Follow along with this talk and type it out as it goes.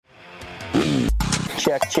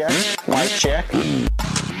Check, check. Mic check.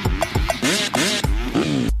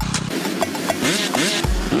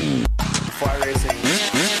 Fly racing.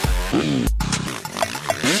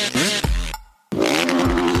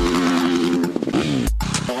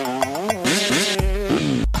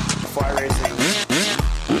 Fly racing.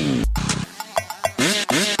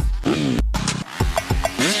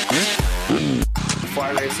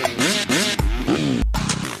 Fly racing.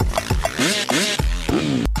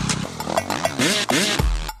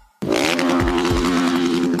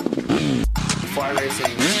 Fly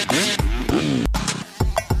racing.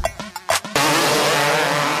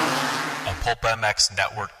 A Pulp MX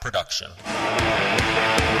Network production.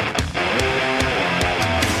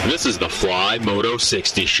 This is the Fly Moto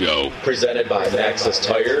 60 Show. Presented by Matthes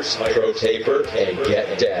Tires, Pro Taper, and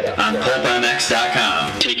Get Data. On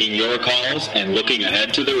PulpMX.com. Taking your calls and looking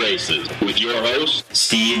ahead to the races. With your host,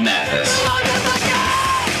 Steve Matthes.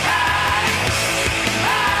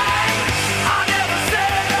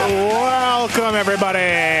 Welcome,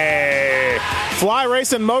 everybody. Fly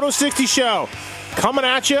Racing Moto 60 Show. Coming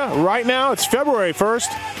at you right now. It's February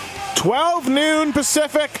 1st, 12 noon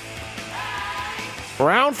Pacific.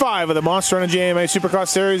 Round 5 of the Monster Energy AMA Supercross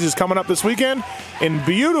Series is coming up this weekend in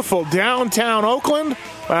beautiful downtown Oakland.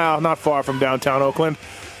 Well, not far from downtown Oakland.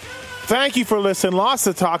 Thank you for listening. Lots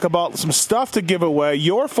to talk about, some stuff to give away.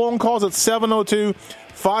 Your phone calls at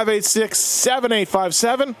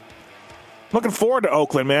 702-586-7857. Looking forward to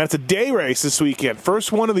Oakland, man. It's a day race this weekend.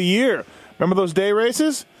 First one of the year. Remember those day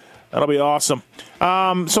races? That'll be awesome.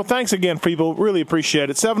 So thanks again, people. Really appreciate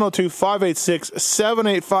it.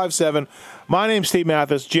 702-586-7857. My name's Steve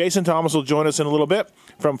Matthes. Jason Thomas will join us in a little bit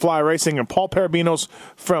from Fly Racing, and Paul Parabinos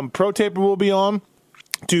from Pro Taper will be on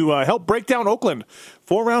to help break down Oakland.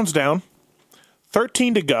 4 rounds down,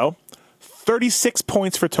 13 to go, 36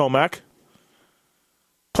 points for Tomac.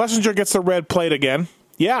 Plessinger gets the red plate again.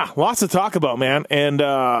 Yeah, lots to talk about, man, and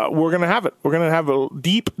we're going to have it. We're going to have a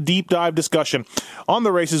deep dive discussion on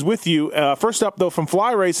the races with you. First up, though, from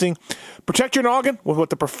Fly Racing, protect your noggin with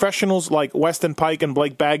what the professionals like Weston Pike and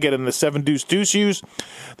Blake Baggett in the 7 Deuce Deuce use.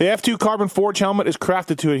 The F2 Carbon Forge helmet is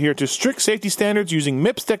crafted to adhere to strict safety standards using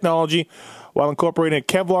MIPS technology while incorporating a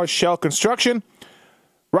Kevlar shell construction.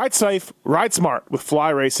 Ride safe, ride smart with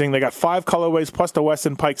Fly Racing. They got 5 colorways plus the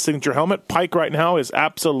Weston Pike signature helmet. Pike right now is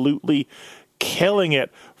absolutely killing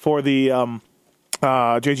it for the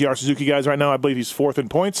JGR Suzuki guys right now. I believe he's 4th in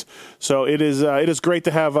points. So it is great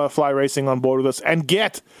to have Fly Racing on board with us and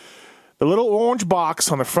get the little orange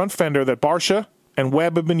box on the front fender that Barsha and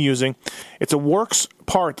Webb have been using. It's a works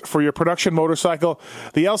part for your production motorcycle.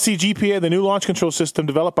 The LCGPA, the new launch control system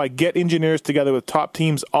developed by Get engineers together with top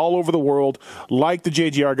teams all over the world, like the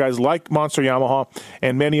JGR guys, like Monster Yamaha,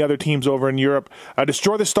 and many other teams over in Europe.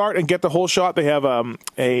 Destroy the start and get the whole shot. They have a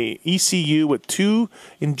ECU with 2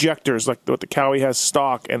 injectors, like what the Cowie has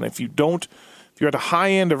stock. And if you're at the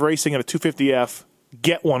high end of racing at a 250F,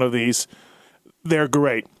 get one of these. They're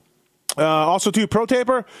great. Also, too, Pro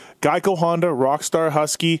Taper, Geico Honda, Rockstar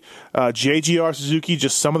Husky, JGR Suzuki,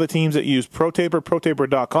 just some of the teams that use Pro Taper,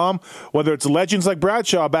 ProTaper.com. Whether it's legends like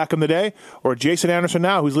Bradshaw back in the day or Jason Anderson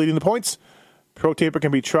now, who's leading the points, Pro Taper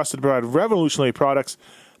can be trusted to provide revolutionary products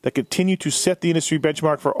that continue to set the industry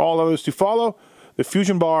benchmark for all others to follow. The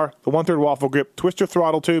Fusion Bar, the 1/3 waffle grip, twister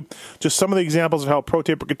throttle tube, just some of the examples of how Pro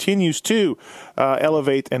Taper continues to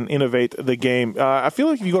elevate and innovate the game. I feel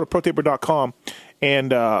like if you go to ProTaper.com and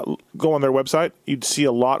go on their website, you'd see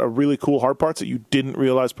a lot of really cool hard parts that you didn't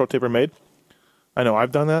realize Pro Taper made. I know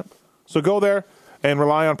I've done that. So go there and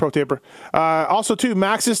rely on Pro Taper. Also, too,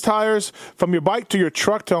 Maxxis tires. From your bike to your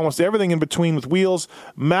truck to almost everything in between with wheels,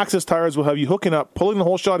 Maxxis tires will have you hooking up, pulling the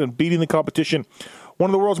whole shot, and beating the competition. One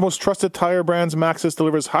of the world's most trusted tire brands, Maxxis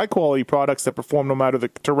delivers high-quality products that perform no matter the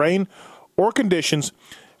terrain or conditions.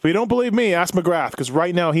 If you don't believe me, ask McGrath, because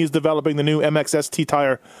right now he's developing the new MXST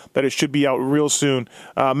tire that it should be out real soon.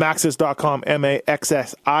 Maxxis.com,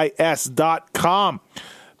 MAXSIS.com.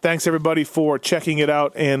 Thanks, everybody, for checking it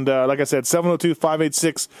out. And like I said,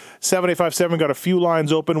 702-586-7857. Got a few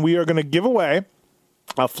lines open. We are going to give away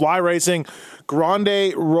a Fly Racing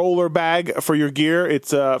Grande roller bag for your gear. It's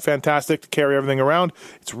fantastic to carry everything around.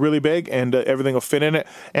 It's really big, and everything will fit in it.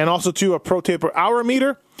 And also, too, a Pro Taper hour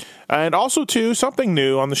meter. And also, too, something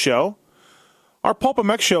new on the show. Our Pulp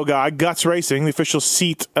MX show guy, Guts Racing, the official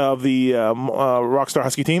seat of the Rockstar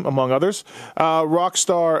Husky team, among others.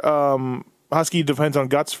 Rockstar Husky depends on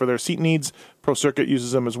Guts for their seat needs. Pro Circuit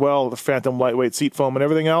uses them as well, the Phantom lightweight seat foam and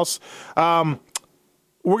everything else. We're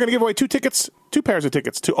going to give away 2 pairs of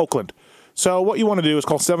tickets to Oakland. So what you want to do is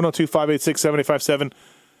call 702-586-7857.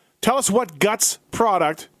 Tell us what Guts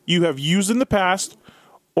product you have used in the past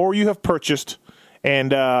or you have purchased,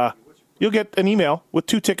 And you'll get an email with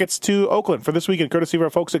 2 tickets to Oakland for this weekend, courtesy of our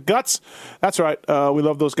folks at Guts. That's right. We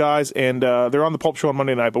love those guys, and they're on the Pulp Show on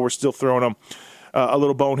Monday night, but we're still throwing them a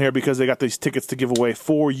little bone here because they got these tickets to give away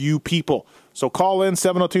for you people. So call in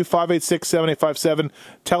 702-586-7857.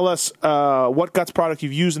 Tell us what Guts product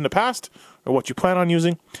you've used in the past or what you plan on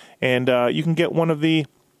using, and you can get one of the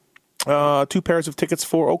 2 pairs of tickets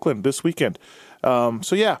for Oakland this weekend. So,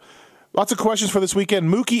 yeah. Lots of questions for this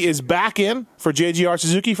weekend. Mookie is back in for JGR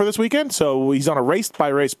Suzuki for this weekend, so he's on a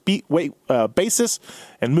race-by-race basis,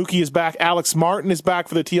 and Mookie is back. Alex Martin is back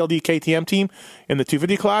for the TLD KTM team in the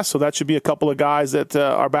 250 class, so that should be a couple of guys that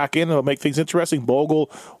are back in. It'll make things interesting.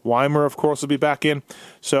 Bogle, Weimer, of course, will be back in.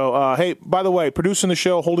 So, hey, by the way, producing the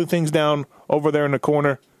show, holding things down over there in the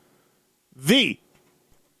corner, the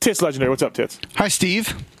Tits Legendary. What's up, Tits? Hi,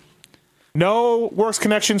 Steve. No works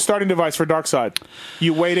connection starting device for Darkside.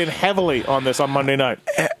 You weighed in heavily on this on Monday night.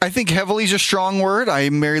 I think heavily is a strong word. I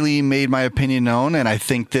merely made my opinion known, and I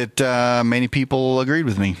think that many people agreed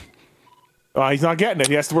with me. He's not getting it.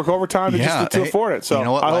 He has to work overtime to afford it. So you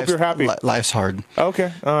know what? I hope you're happy. Life's hard. Okay.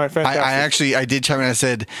 All right. Fantastic. I did chime in. I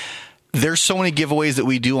said, there's so many giveaways that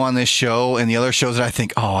we do on this show and the other shows that I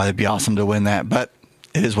think, it'd be awesome to win that. But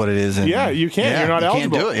it is what it is. And yeah, you can't. You're not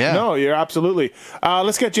eligible. Can't do it, yeah. No, you're absolutely.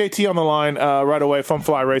 Let's get JT on the line right away from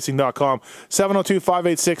flyracing.com.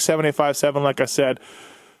 702-586-7857, like I said.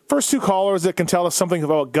 First 2 callers that can tell us something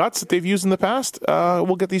about Guts that they've used in the past,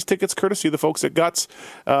 we'll get these tickets courtesy of the folks at Guts,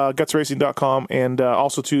 gutsracing.com, and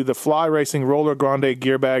also to the Fly Racing Roller Grande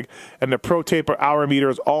gear bag and the Pro Taper Hour Meter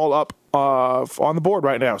is all up on the board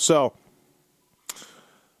right now. So,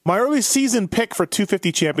 my early season pick for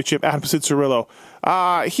 250 championship, Adam Cicerillo,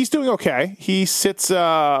 he's doing okay. He sits,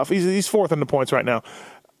 he's 4th in the points right now.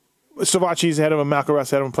 Savacci's ahead of him,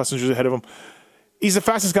 McElrath's ahead of him, Plessinger's ahead of him. He's the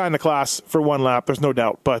fastest guy in the class for 1 lap, there's no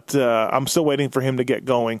doubt, but I'm still waiting for him to get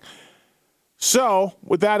going. So,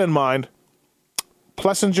 with that in mind,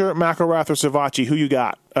 Plessinger, McElrath, or Savacci, who you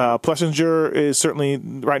got? Plessinger is certainly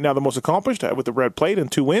right now the most accomplished with the red plate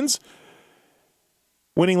and 2 wins.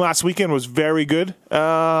 Winning last weekend was very good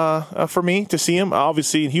for me to see him.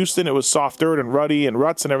 Obviously, in Houston, it was soft dirt and ruddy and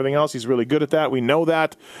ruts and everything else. He's really good at that. We know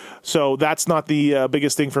that. So that's not the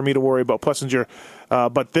biggest thing for me to worry about Plessinger.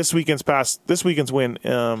 But this weekend's win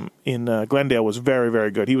in Glendale was very,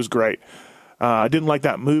 very good. He was great. I didn't like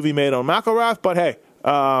that move he made on McElrath, but hey,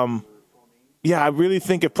 I really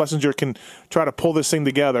think if Plessinger can try to pull this thing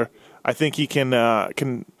together, I think he can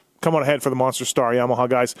come on ahead for the Monster Star Yamaha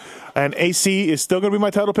guys. And AC is still going to be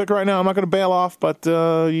my title pick right now. I'm not going to bail off, but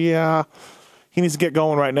he needs to get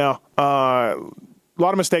going right now. A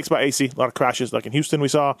lot of mistakes by AC, a lot of crashes like in Houston we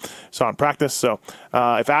saw in practice. So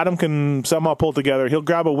if Adam can somehow pull it together, he'll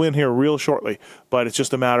grab a win here real shortly. But it's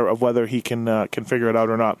just a matter of whether he can figure it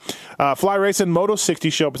out or not. Fly Racing Moto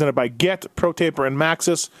 60 show presented by Get, Pro Taper, and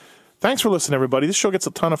Maxxis. Thanks for listening, everybody. This show gets a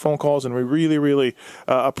ton of phone calls, and we really, really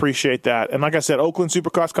appreciate that. And like I said, Oakland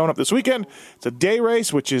Supercross coming up this weekend. It's a day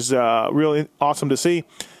race, which is really awesome to see.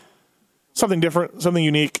 Something different, something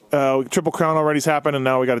unique. Triple Crown already's happened, and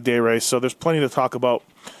now we got a day race. So there's plenty to talk about,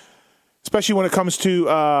 especially when it comes to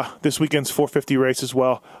this weekend's 450 race as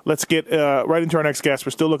well. Let's get right into our next guest.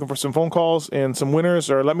 We're still looking for some phone calls and some winners,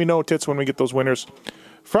 or let me know, Tits, when we get those winners.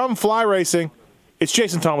 From Fly Racing, it's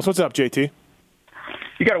Jason Thomas. What's up, JT?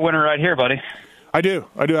 You got a winner right here, buddy. I do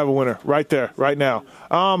have a winner right there, right now.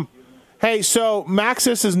 Hey, so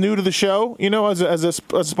Maxxis is new to the show, as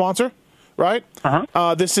a sponsor, right?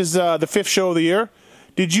 Uh-huh. This is the 5th show of the year.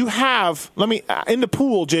 Did you have, in the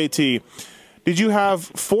pool, JT, did you have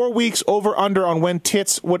 4 weeks over-under on when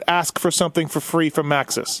Tits would ask for something for free from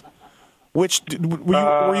Maxxis?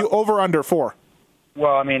 Were you over-under 4?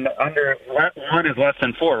 Well, I mean, under 1 is less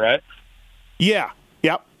than 4, right? Yeah.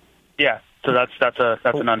 Yep. Yeah. So that's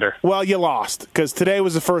an under. Well, you lost because today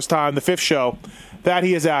was the first time, the 5th show, that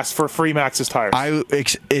he has asked for free Maxxis tires.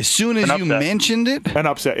 As soon as you mentioned it, an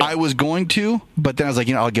upset. Yeah. I was going to, but then I was like,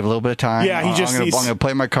 I'll give a little bit of time. Yeah, I'm going to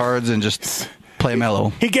play my cards and just play mellow.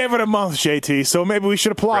 He gave it a month, JT, so maybe we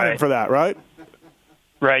should applaud him for that, right?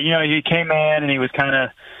 Right. He came in and he was kind of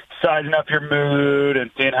sizing up your mood and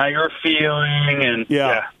seeing how you were feeling, and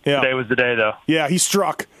today was the day, though. Yeah, he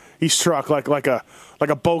struck. He struck like a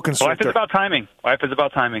bow constrictor. Life is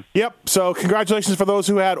about timing. Yep. So congratulations for those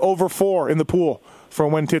who had over 4 in the pool for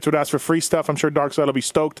when Tits would ask for free stuff. I'm sure Darkside will be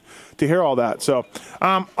stoked to hear all that. So,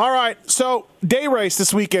 all right. So day race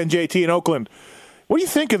this weekend, JT, in Oakland. What do you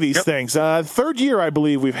think of these things? 3rd year, I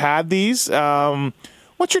believe, we've had these.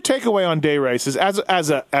 What's your takeaway on day races as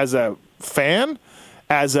a fan,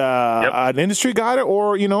 as an industry guy,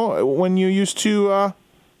 or when you used to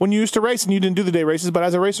race and you didn't do the day races, but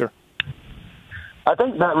as a racer? I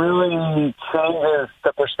think that really changes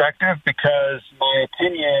the perspective because my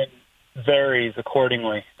opinion varies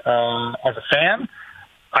accordingly. As a fan,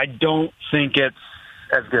 I don't think it's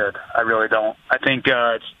as good. I really don't. I think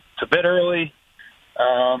it's a bit early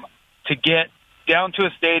to get down to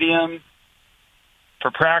a stadium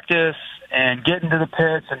for practice and get into the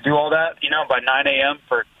pits and do all that, by 9 a.m.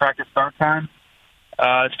 for practice start time.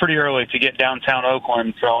 It's pretty early to get downtown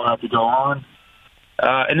Oakland, so I'll have to go on.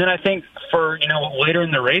 And then I think for, later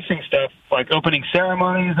in the racing stuff, like opening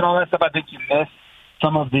ceremonies and all that stuff, I think you miss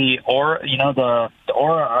some of the aura, the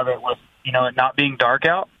aura of it with, it not being dark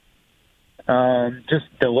out. Just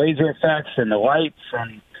the laser effects and the lights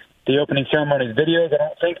and the opening ceremonies videos, I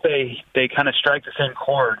don't think they kind of strike the same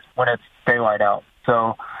chord when it's daylight out.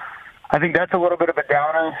 So I think that's a little bit of a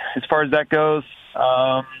downer as far as that goes.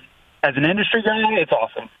 As an industry guy, it's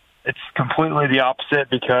awesome. It's completely the opposite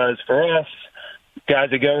because for us, guys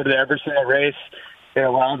that go to every single race, it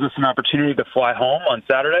allows us an opportunity to fly home on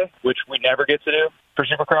Saturday, which we never get to do for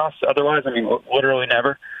Supercross. Otherwise, literally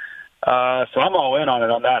never. So I'm all in on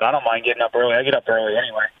it on that. I don't mind getting up early. I get up early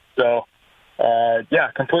anyway. So,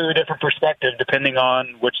 completely different perspective depending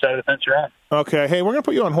on which side of the fence you're on. Okay. Hey, we're going to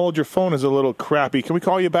put you on hold. Your phone is a little crappy. Can we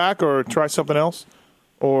call you back or try something else?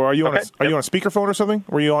 Or are you on you on a speakerphone or something?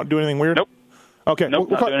 Were you doing anything weird? Nope. Okay.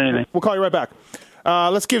 Nope, not doing anything. We'll call you right back.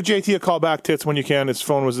 Let's give JT a call back, Tits, when you can. His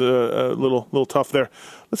phone was a little tough there.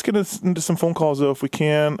 Let's get into some phone calls, though, if we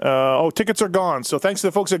can. Tickets are gone. So thanks to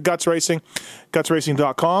the folks at Guts Racing,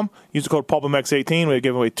 gutsracing.com. Use the code PulpMX18. We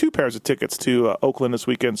give away 2 pairs of tickets to Oakland this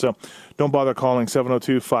weekend. So don't bother calling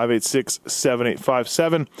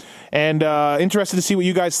 702-586-7857. And interested to see what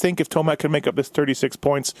you guys think if Tomac can make up this 36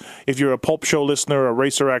 points. If you're a Pulp Show listener, a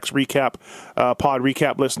Racer X recap, pod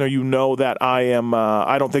recap listener, you know that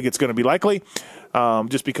I don't think it's going to be likely.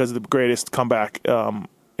 Just because the greatest comeback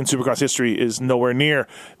in Supercross history is nowhere near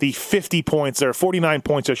the 50 points, or 49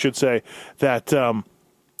 points, I should say, that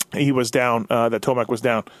he was down, that Tomac was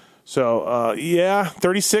down. So,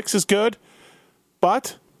 36 is good,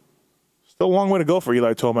 but still a long way to go for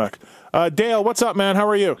Eli Tomac. Dale, what's up, man? How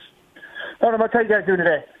are you? How you guys doing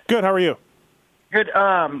today? Good. How are you? Good.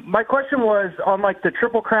 My question was on the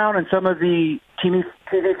Triple Crown and some of the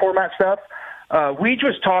TV format stuff. Weege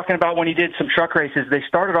was talking about when he did some truck races, they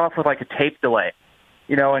started off with a tape delay,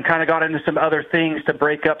 and kind of got into some other things to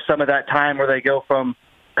break up some of that time where they go from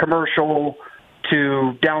commercial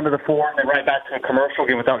to down to the floor and then right back to the commercial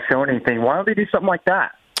again without showing anything. Why don't they do something like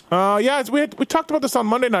that? We talked about this on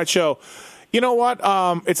Monday Night Show. You know what?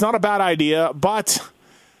 It's not a bad idea, but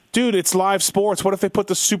dude, it's live sports. What if they put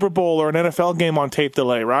the Super Bowl or an NFL game on tape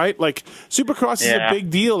delay, right? Supercross is a big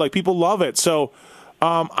deal. People love it. So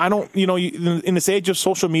I don't, in this age of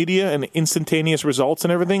social media and instantaneous results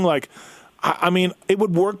and everything, it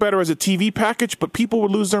would work better as a TV package, but people would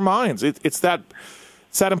lose their minds. It's that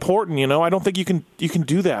important, I don't think you can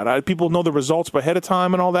do that. People know the results ahead of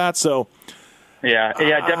time and all that, so. Yeah,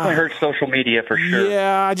 it definitely hurts social media for sure.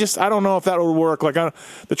 Yeah, I don't know if that would work.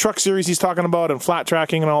 The truck series he's talking about and flat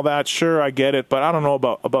tracking and all that, sure, I get it, but I don't know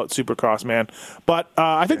about Supercross, man. But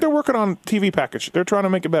I think they're working on TV package. They're trying to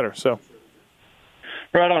make it better, so.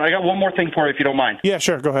 Right on. I got one more thing for you, if you don't mind. Yeah,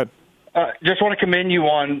 sure. Go ahead. Just want to commend you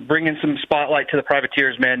on bringing some spotlight to the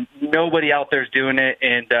privateers, man. Nobody out there is doing it,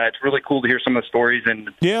 and it's really cool to hear some of the stories. And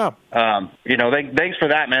thanks for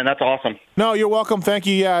that, man. That's awesome. No, you're welcome. Thank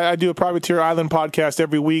you. Yeah, I do a Privateer Island podcast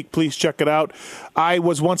every week. Please check it out. I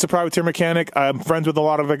was once a privateer mechanic. I'm friends with a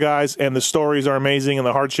lot of the guys, and the stories are amazing, and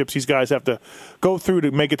the hardships these guys have to go through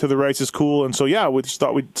to make it to the race is cool. And so, we just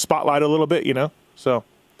thought we'd spotlight a little bit, So.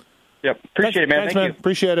 Yep. Appreciate it, man. Thanks, Thank man. you.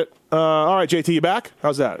 Appreciate it. All right, JT, you back?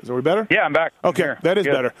 How's that? Is we better? Yeah, I'm back. Okay, that is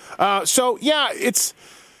better. So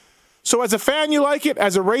as a fan, you like it.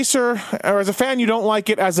 As a racer, or as a fan, you don't like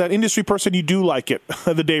it. As an industry person, you do like it,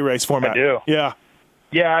 the day race format. I do. Yeah.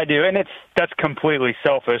 Yeah, I do. And that's completely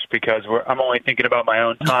selfish because I'm only thinking about my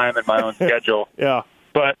own time and my own schedule. Yeah.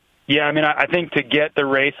 But, I think to get the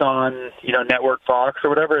race on, Network Fox or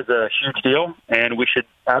whatever is a huge deal, and we should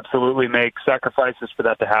absolutely make sacrifices for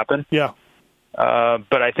that to happen. Yeah.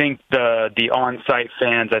 But I think the on-site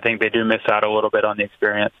fans, I think they do miss out a little bit on the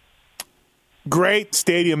experience. Great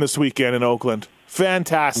stadium this weekend in Oakland.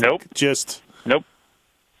 Fantastic. Nope. Nope.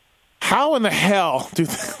 How in the hell does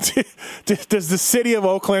the city of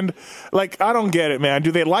Oakland, I don't get it, man.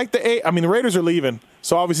 Do they like the Raiders are leaving,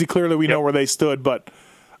 so obviously clearly we know where they stood, but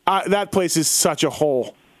that place is such a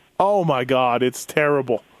hole. Oh, my God, it's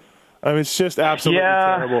terrible. It's just absolutely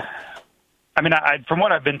terrible. From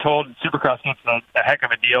what I've been told, Supercross gets a heck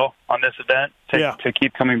of a deal on this event to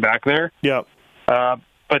keep coming back there. Yeah.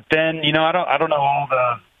 But then, I don't know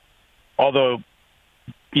all the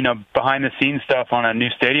behind the scenes stuff on a new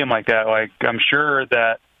stadium like that. Like, I'm sure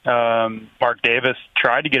that Mark Davis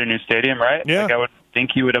tried to get a new stadium, right? Yeah. Like, I would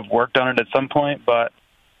think he would have worked on it at some point, but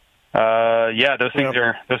those things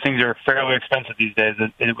are fairly expensive these days.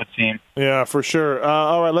 It would seem. Yeah, for sure.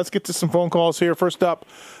 All right, let's get to some phone calls here. First up,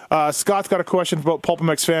 Scott's got a question about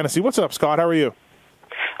Pulpamex Fantasy. What's up, Scott? How are you?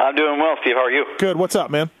 I'm doing well, Steve. How are you? Good. What's up,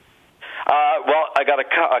 man? Well, I got a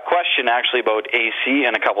question actually about AC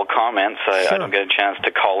and a couple comments. I don't get a chance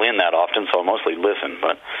to call in that often, so I mostly listen.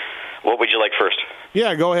 But what would you like first?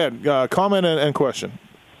 Yeah, go ahead. Comment and question.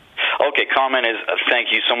 Okay, comment is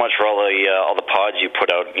thank you so much for all the pods you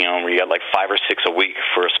put out. Where you got like 5 or 6 a week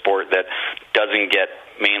for a sport that doesn't get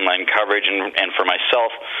mainline coverage, and for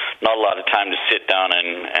myself, not a lot of time to sit down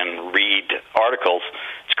and read articles.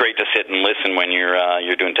 It's great to sit and listen when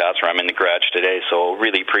you're doing tasks. I'm in the garage today, so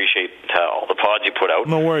really appreciate all the pods you put out.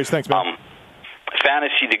 No worries, thanks, man.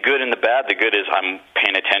 Fantasy, the good and the bad. The good is I'm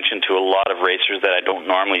paying attention to a lot of racers that I don't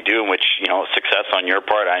normally do, which, success on your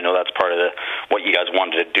part. I know that's part of what you guys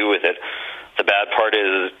wanted to do with it. The bad part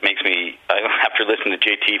is it makes me, after listening to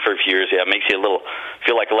JT for a few years, it makes you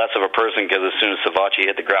feel like less of a person, because as soon as Savachi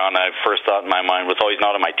hit the ground, I first thought in my mind was, he's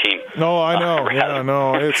not on my team. No, I know.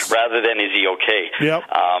 Rather than, is he okay? Yep.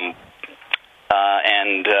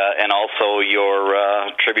 And also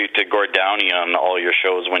your tribute to Gord Downey on all your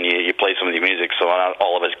shows when you play some of the music, so not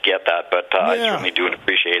all of us get that, but I certainly do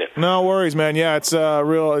appreciate it. No worries, man. Yeah, it's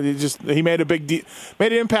real. He made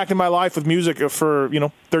made an impact in my life with music for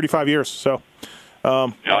 35 years. So.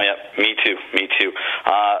 Oh yeah, me too.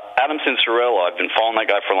 Adam Cincerello, I've been following that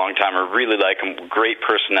guy for a long time. I really like him. Great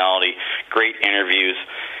personality, great interviews.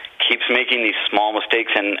 Keeps making these small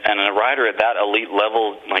mistakes, and a rider at that elite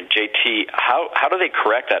level like JT, how do they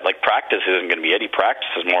correct that? Like, practice isn't going to be any practice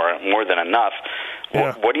is more than enough.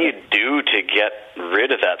 Yeah. What do you do to get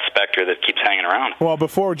rid of that specter that keeps hanging around? Well,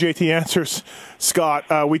 before JT answers, Scott,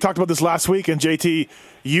 we talked about this last week, and JT,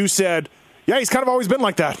 you said, yeah, he's kind of always been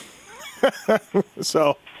like that.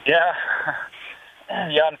 So yeah,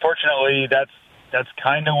 unfortunately, that's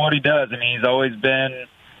kind of what he does. I mean, he's always been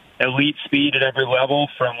elite speed at every level,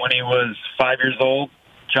 from when he was 5 years old,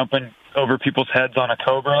 jumping over people's heads on a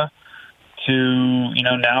Cobra, to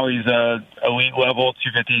now he's a elite level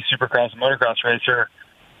 250 Supercross and motocross racer.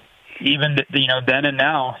 Even then and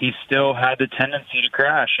now, he still had the tendency to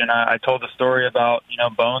crash. And I told the story about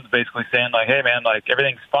Bones basically saying, like, hey man, like,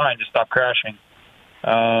 everything's fine, just stop crashing.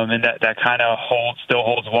 And that kind of still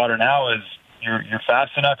holds water now. Is you're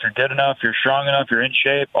fast enough, you're good enough, you're strong enough, you're in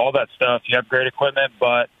shape, all that stuff. You have great equipment,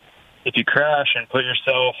 but if you crash and put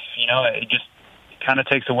yourself, it just kind of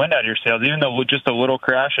takes the wind out of your sails, even though just a little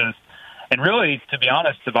crashes. And really, to be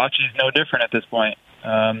honest, Savachi is no different at this point.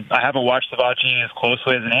 I haven't watched Savachi as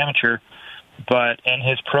closely as an amateur, but in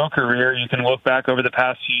his pro career, you can look back over the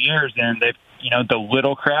past few years, and they've, the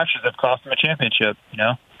little crashes have cost him a championship.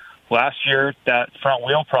 Last year, that front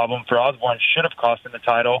wheel problem for Osborne should have cost him the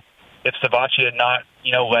title if Savachi had not,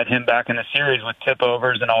 led him back in the series with tip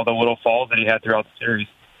overs and all the little falls that he had throughout the series.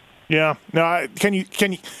 Yeah. Now, can he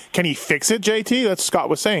fix it, JT? That's Scott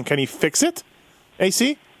was saying. Can he fix it,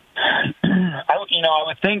 AC? I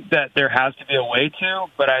would think that there has to be a way to,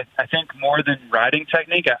 but I think more than riding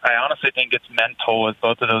technique, I honestly think it's mental with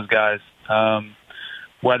both of those guys.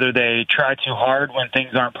 Whether they try too hard when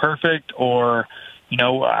things aren't perfect, or,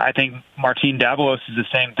 I think Martin Davalos is the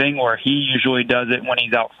same thing, where he usually does it when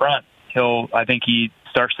he's out front. I think he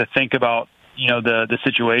starts to think about, the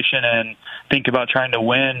situation and think about trying to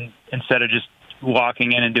win instead of just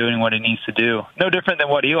locking in and doing what he needs to do. No different than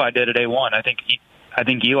what Eli did at A1. I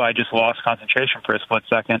think Eli just lost concentration for a split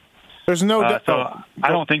second. There's no I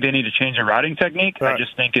don't think they need to change their riding technique. Right. I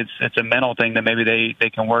just think it's a mental thing that maybe they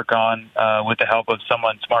can work on with the help of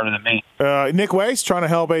someone smarter than me. Nick Weiss trying to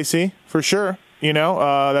help AC for sure.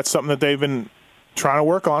 That's something that they've been trying to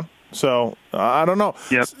work on. So I don't know.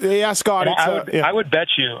 Yep. Yeah, Scott. I would bet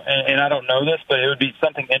you, and I don't know this, but it would be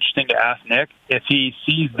something interesting to ask Nick if he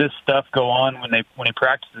sees this stuff go on when he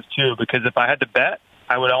practices too. Because if I had to bet,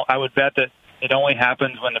 I would bet that it only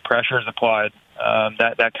happens when the pressure is applied.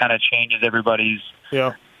 That kind of changes everybody's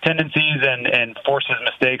tendencies and forces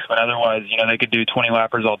mistakes when otherwise, they could do 20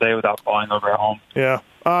 lappers all day without falling over at home. Yeah.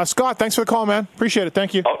 Scott, thanks for the call, man. Appreciate it.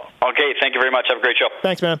 Thank you. Oh, okay. Thank you very much. Have a great show.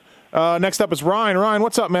 Thanks, man. Next up is Ryan. Ryan,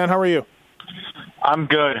 what's up, man? How are you? I'm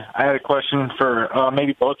good. I had a question for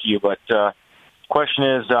maybe both of you, but question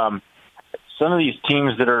is, some of these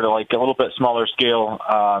teams that are like a little bit smaller scale,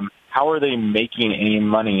 how are they making any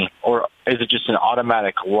money, or is it just an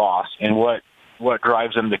automatic loss? And what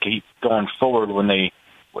drives them to keep going forward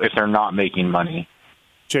if they're not making money?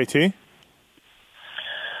 JT?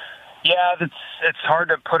 Yeah, it's hard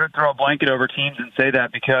to throw a blanket over teams and say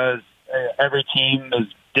that because every team is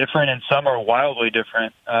different and some are wildly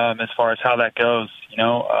different as far as how that goes.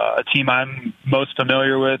 A team I'm most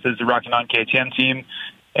familiar with is the Rocky Mountain KTM team,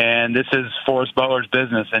 and this is Forrest Butler's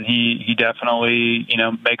business, and he definitely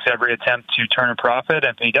makes every attempt to turn a profit.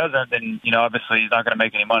 And if he doesn't, then obviously he's not going to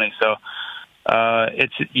make any money. So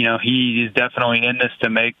he is definitely in this to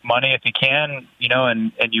make money if he can,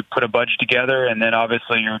 and you put a budget together, and then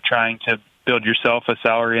obviously you're trying to build yourself a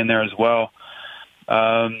salary in there as well.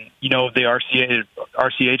 The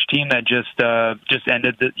RCH team that just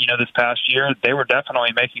ended this past year, they were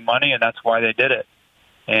definitely making money, and that's why they did it.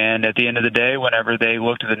 And at the end of the day, whenever they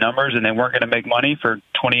looked at the numbers and they weren't going to make money for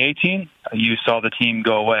 2018, you saw the team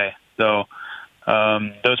go away. So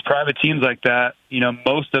those private teams like that,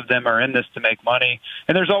 most of them are in this to make money.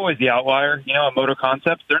 And there's always the outlier. A Moto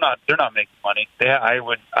Concepts, they're not making money. I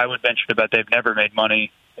would venture to bet they've never made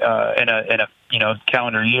money in a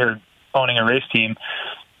calendar year owning a race team.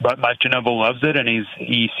 But Mike Ginobili loves it, and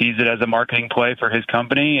he sees it as a marketing play for his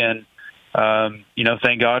company. And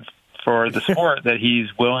thank God for the sport that he's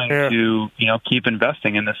willing to keep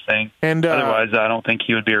investing in this thing. And otherwise, I don't think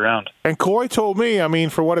he would be around. And Coy told me,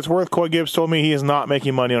 for what it's worth, Coy Gibbs told me he is not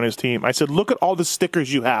making money on his team. I said, look at all the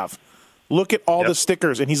stickers you have. Look at all the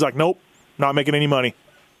stickers. And he's like, nope, not making any money.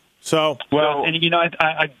 So well, and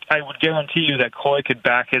I would guarantee you that Coy could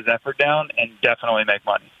back his effort down and definitely make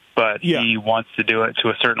money. But he wants to do it to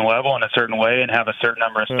a certain level in a certain way and have a certain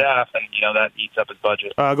number of staff, and that eats up his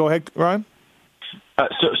budget. Go ahead, Ryan.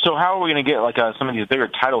 So how are we going to get some of these bigger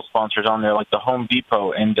title sponsors on there, like the Home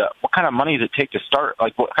Depot, and what kind of money does it take to start?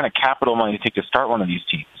 Like, what kind of capital money does it take to start one of these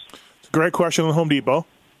teams? Great question on Home Depot.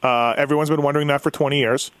 Everyone's been wondering that for 20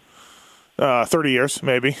 years, 30 years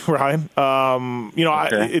maybe, Ryan.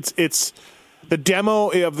 It's the demo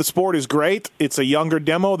of the sport is great. It's a younger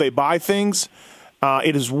demo. They buy things.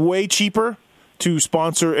 It is way cheaper to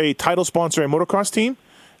sponsor a motocross team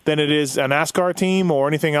than it is a NASCAR team or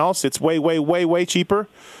anything else. It's way, way, way, way cheaper.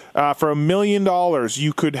 For $1 million,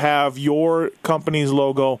 you could have your company's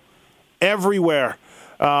logo everywhere.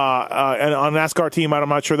 And on a NASCAR team, I'm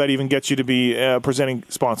not sure that even gets you to be a presenting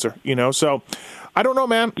sponsor. So I don't know,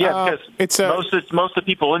 man. Yeah, because it's most of the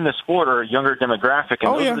people in the sport are a younger demographic,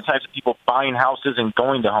 and those are the types of people buying houses and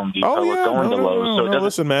going to Home Depot or going to Lowe's. So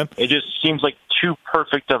listen, man. It just seems like too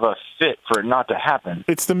perfect of a fit for it not to happen.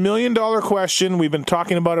 It's the $1 million question. We've been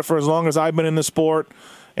talking about it for as long as I've been in the sport,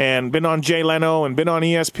 and been on Jay Leno, and been on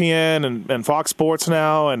ESPN and Fox Sports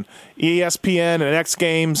now, and ESPN and X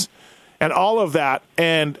Games, and all of that.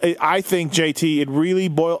 And I think, JT, it really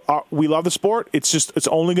we love the sport. It's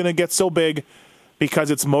only going to get so big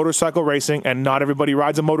because it's motorcycle racing, and not everybody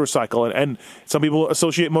rides a motorcycle. And some people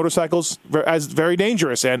associate motorcycles as very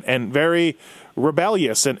dangerous and very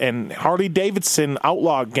rebellious and Harley-Davidson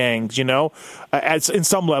outlaw gangs, as in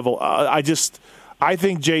some level. I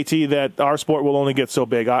think, JT, that our sport will only get so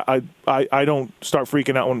big. I don't start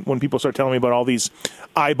freaking out when people start telling me about all these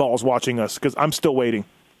eyeballs watching us, because I'm still waiting.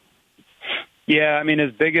 Yeah,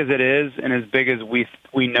 as big as it is, and as big as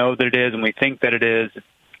we know that it is, and we think that it is,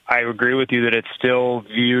 I agree with you that it's still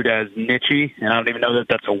viewed as niche-y, and I don't even know that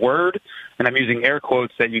that's a word, and I'm using air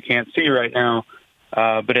quotes that you can't see right now,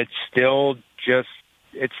 but it's still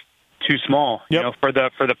it's too small. Yep. For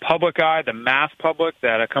the public eye, the mass public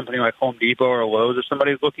that a company like Home Depot or Lowe's or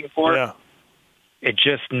somebody's looking for, it's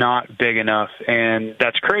just not big enough, and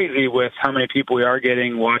that's crazy with how many people we are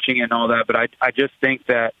getting watching it and all that, but I just think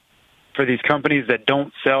that for these companies that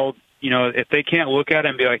don't sell, if they can't look at it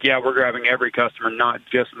and be like, yeah, we're grabbing every customer, not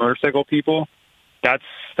just motorcycle people, that's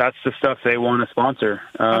the stuff they want to sponsor.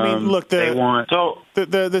 Look, the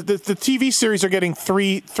TV series are getting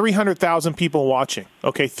 300,000 people watching.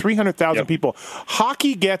 Okay, 300,000 people.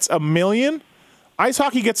 Hockey gets 1 million. Ice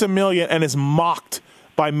hockey gets 1 million and is mocked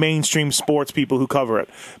by mainstream sports people who cover it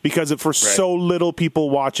because so little people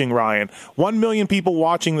watching, Ryan. 1 million people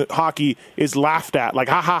watching hockey is laughed at. Like,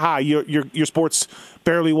 ha ha ha, your sport's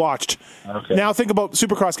barely watched. Okay. Now think about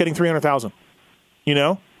Supercross getting 300,000.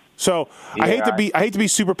 So I hate to be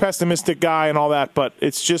super pessimistic guy and all that, but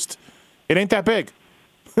it ain't that big.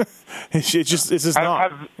 it's just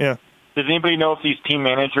not. Does anybody know if these team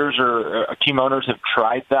managers or team owners have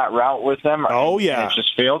tried that route with them? Oh yeah, it's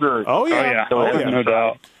just failed. Or No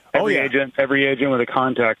doubt. Every agent with a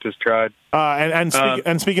contact has tried.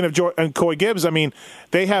 And speaking of Coy Gibbs,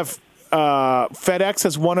 they have FedEx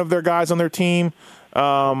has one of their guys on their team.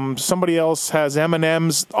 Somebody else has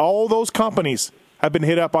M&M's. All those companies have been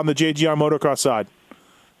hit up on the JGR motocross side.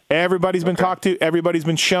 Everybody's been talked to. Everybody's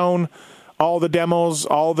been shown all the demos,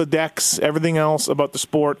 all the decks, everything else about the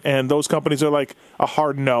sport, and those companies are like a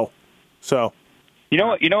hard no. So, you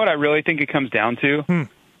know what I really think it comes down to?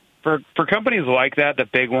 For companies like that, the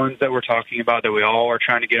big ones that we're talking about that we all are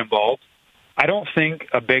trying to get involved, I don't think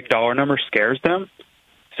a big dollar number scares them.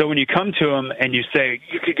 So when you come to them and you say,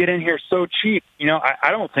 you could get in here so cheap,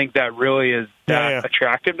 I don't think that really is that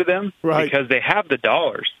attractive to them because they have the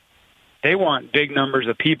dollars. They want big numbers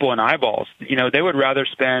of people and eyeballs. They would rather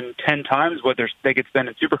spend 10 times what they could spend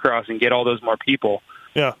in Supercross and get all those more people.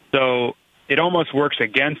 Yeah. So it almost works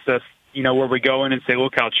against us, where we go in and say,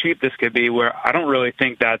 look how cheap this could be, where I don't really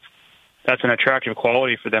think that's an attractive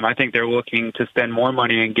quality for them. I think they're looking to spend more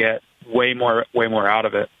money and get way more out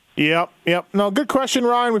of it. Yep. No, good question,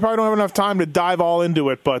 Ryan. We probably don't have enough time to dive all into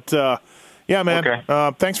it, but yeah, man.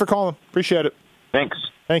 Okay. Thanks for calling. Appreciate it. Thanks.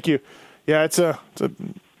 Thank you. Yeah, it's a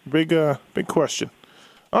big question.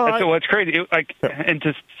 All right. So it's crazy. And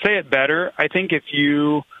to say it better, I think if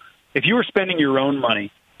you were spending your own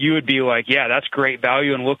money, you would be like, yeah, that's great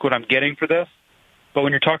value, and look what I'm getting for this. But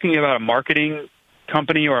when you're talking about a marketing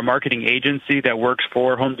company or a marketing agency that works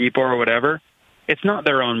for Home Depot or whatever, it's not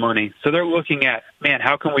their own money. So they're looking at, man,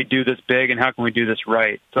 how can we do this big and how can we do this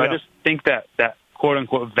right? So I just think that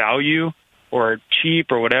quote-unquote value or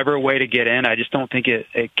cheap or whatever way to get in, I just don't think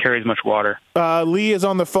it carries much water. Lee is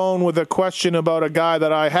on the phone with a question about a guy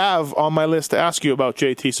that I have on my list to ask you about,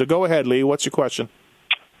 JT. So go ahead, Lee. What's your question?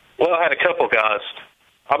 Well, I had a couple guys.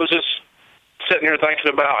 I was just sitting here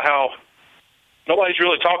thinking about how nobody's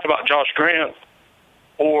really talked about Josh Grant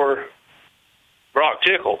or Brock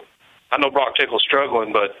Tickle. I know Brock Tickle's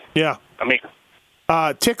struggling, but yeah, I mean,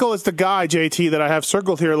 Tickle is the guy, JT, that I have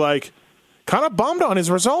circled here. Like, kind of bummed on his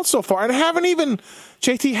results so far, and haven't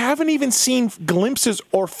even seen glimpses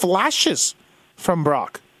or flashes from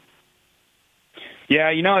Brock.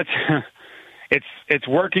 Yeah, it's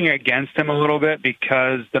working against him a little bit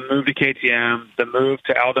because the move to KTM, the move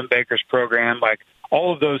to Alden Baker's program, like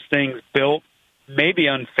all of those things built maybe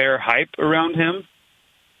unfair hype around him.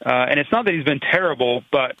 And it's not that he's been terrible,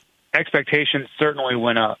 but expectations certainly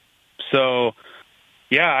went up. So,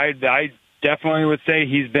 yeah, I definitely would say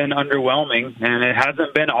he's been underwhelming, and it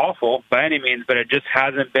hasn't been awful by any means, but it just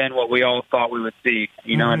hasn't been what we all thought we would see.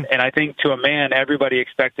 And I think to a man, everybody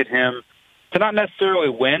expected him to not necessarily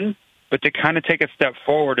win, but to kind of take a step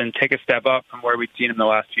forward and take a step up from where we've seen him the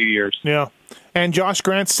last few years. Yeah. And Josh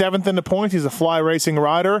Grant's 7th in the points. He's a fly racing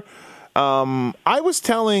rider. I was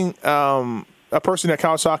telling a person at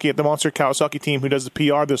Kawasaki, at the Monster Kawasaki team who does the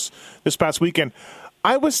PR this past weekend,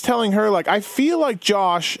 I was telling her, like, I feel like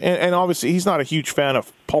Josh, and obviously he's not a huge fan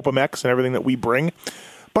of Pulp MX and everything that we bring,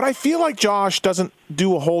 but I feel like Josh doesn't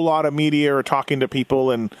do a whole lot of media or talking to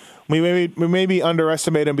people, and we maybe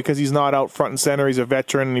underestimate him because he's not out front and center. He's a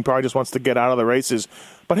veteran, and he probably just wants to get out of the races.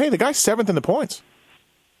 But, hey, the guy's 7th in the points.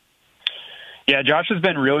 Yeah, Josh has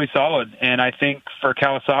been really solid, and I think for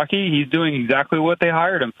Kawasaki, he's doing exactly what they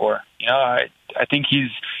hired him for. I think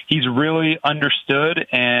he's really understood,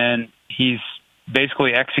 and he's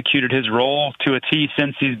basically executed his role to a T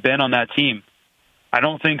since he's been on that team. I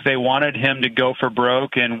don't think they wanted him to go for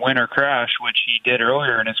broke and win or crash, which he did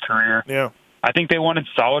earlier in his career. Yeah. I think they wanted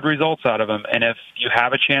solid results out of him, and if you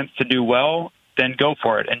have a chance to do well, then go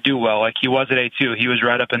for it and do well. Like he was at A2, he was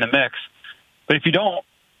right up in the mix. But if you don't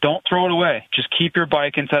throw it away. Just keep your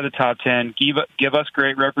bike inside the top 10. Give us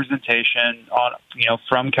great representation on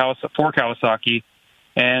for Kawasaki,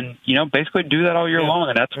 and basically do that all year long.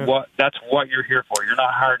 And that's what you're here for. You're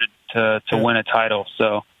not hired to win a title.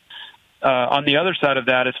 So on the other side of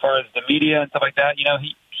that, as far as the media and stuff like that,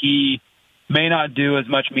 he may not do as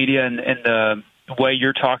much media in the way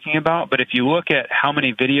you're talking about. But if you look at how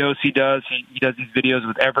many videos he does these videos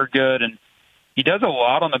with Evergood, and he does a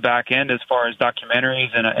lot on the back end as far as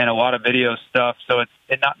documentaries and a lot of video stuff. So it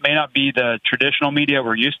may not be the traditional media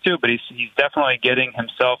we're used to, but he's definitely getting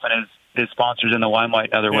himself and his sponsors in the limelight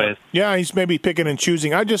in other ways. Yeah, he's maybe picking and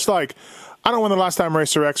choosing. I don't know when the last time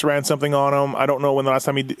Racer X ran something on him. I don't know when the last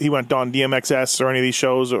time he went on DMXS or any of these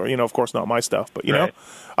shows, or of course not my stuff, but you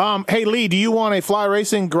know. Hey Lee, do you want a Fly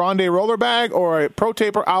Racing Grande roller bag or a Pro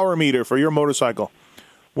Taper hour meter for your motorcycle?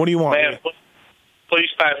 What do you want? Man, please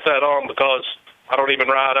pass that on, because I don't even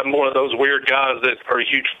ride. I'm one of those weird guys that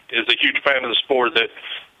is a huge fan of the sport that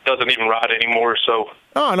doesn't even ride anymore. So,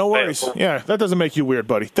 no worries. Yeah, that doesn't make you weird,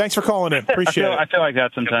 buddy. Thanks for calling in. Appreciate it. I feel like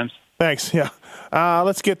that sometimes. Thanks. Yeah.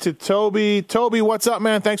 Let's get to Toby. Toby, what's up,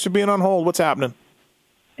 man? Thanks for being on hold. What's happening?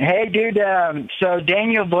 Hey, dude. So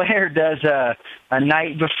Daniel Blair does a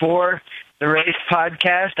night before the race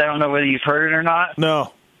podcast. I don't know whether you've heard it or not.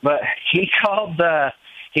 No. But he called the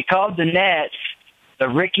nets the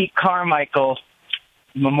Ricky Carmichael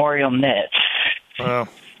Memorial Nets.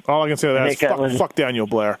 All I can say to that is fuck Daniel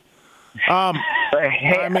Blair.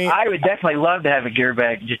 Hey, I would definitely love to have a gear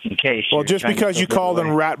bag just in case. Well, just because you called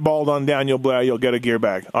and rat-balled on Daniel Blair, you'll get a gear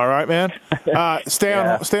bag. All right, man? Stay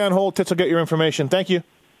on hold. Tits will get your information. Thank you.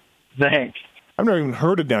 Thanks. I've never even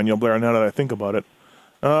heard of Daniel Blair now that I think about it.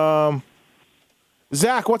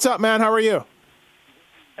 Zach, what's up, man? How are you?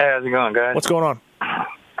 Hey, how's it going, guys? What's going on?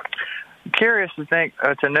 I'm curious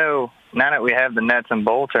to know, now that we have the nets and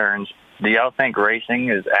bowl turns, do y'all think racing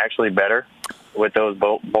is actually better with those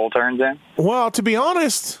bowl turns in? Well, to be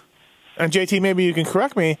honest, and JT, maybe you can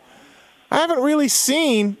correct me, I haven't really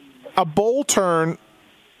seen a bowl turn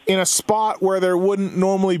in a spot where there wouldn't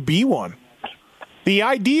normally be one. The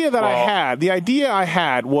idea I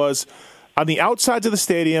had was on the outsides of the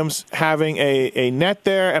stadiums having a net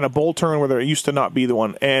there and a bowl turn where there used to not be the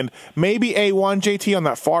one, and maybe A1, JT, on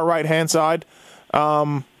that far right hand side.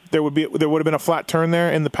 There would have been a flat turn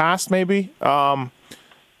there in the past, maybe on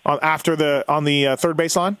the third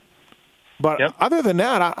baseline. But other than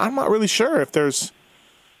that, I'm not really sure if there's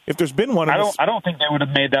been one. I don't think they would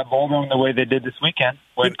have made that bowl run the way they did this weekend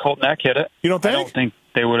when Colton Eck hit it. You don't think? I don't think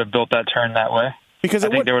they would have built that turn that way. Because I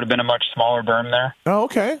think there would have been a much smaller berm there. Oh,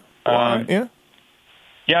 okay. Yeah.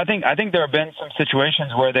 Yeah, I think there have been some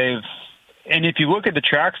situations where they've, and if you look at the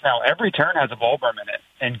tracks now, every turn has a bowl berm in it.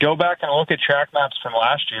 And go back and look at track maps from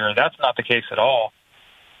last year, that's not the case at all.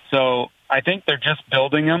 So I think they're just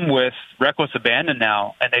building them with reckless abandon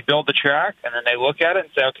now. And they build the track, and then they look at it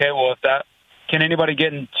and say, okay, well, can anybody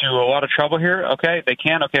get into a lot of trouble here? Okay, they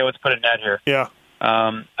can. Okay, let's put a net here. Yeah.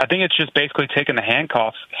 I think it's just basically taking the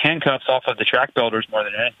handcuffs off of the track builders more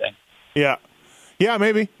than anything. Yeah. Yeah,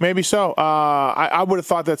 maybe so. I would have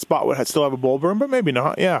thought that spot would still have a bowl berm, but maybe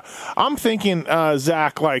not. Yeah, I'm thinking,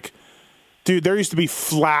 Zach, dude, there used to be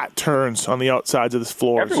flat turns on the outsides of the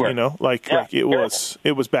floors. Everywhere. You know, like it was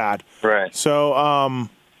bad. Right. So,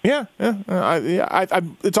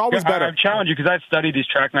 it's always better. I challenge you because I've studied these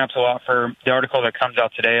track maps a lot for the article that comes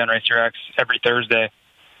out today on Racer X every Thursday,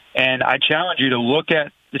 and I challenge you to look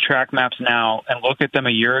at the track maps now and look at them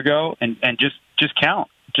a year ago and just count.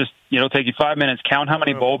 Just, take you 5 minutes, count how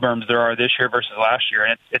many bowl berms there are this year versus last year,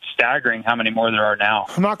 and it's staggering how many more there are now.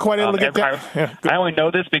 I'm not quite able to get that. I only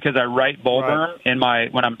know this because I write bowl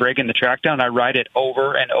berm when I'm breaking the track down. I write it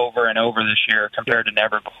over and over and over this year compared to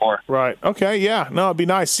never before. Right. Okay. Yeah. No, it'd be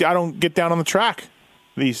nice. See, I don't get down on the track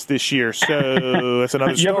this year, so that's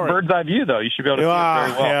another story. You have a bird's eye view, though. You should be able to see it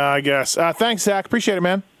very well. Yeah, I guess. Thanks, Zach. Appreciate it,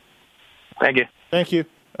 man. Thank you. Thank you.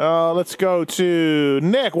 Let's go to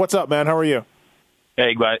Nick. What's up, man? How are you?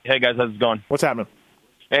 Hey guys, how's it going? What's happening?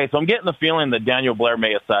 Hey, so I'm getting the feeling that Daniel Blair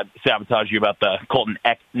may have sabotaged you about the Colton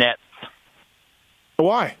Eck nets.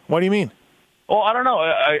 Why? What do you mean? Well, I don't know.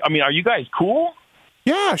 I mean, are you guys cool?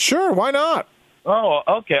 Yeah, sure. Why not? Oh,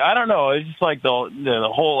 okay. I don't know. It's just like the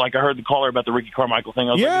whole, like I heard the caller about the Ricky Carmichael thing.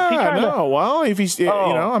 I was like, is he trying to... Well, if he's,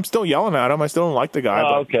 I'm still yelling at him. I still don't like the guy,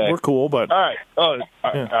 but okay. We're cool. But all right. All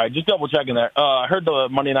right. Just double checking there. I heard the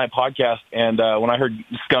Monday Night podcast, and when I heard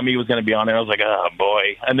Scummy was going to be on there, I was like, oh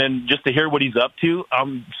boy. And then just to hear what he's up to,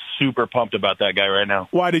 I'm super pumped about that guy right now.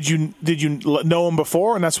 Why did you know him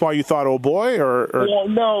before, and that's why you thought, oh boy, or? Well,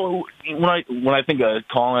 no. When I think of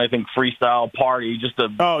Colin, I think freestyle party, just a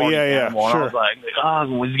party animal. Sure. And I was like,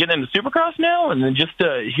 was he getting into Supercross now? And then just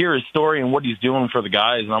to hear his story and what he's doing for the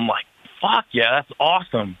guys, and I'm like, fuck yeah, that's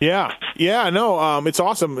awesome. Yeah, no, it's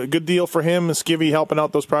awesome. A good deal for him and Skivvy helping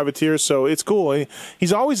out those privateers, so it's cool.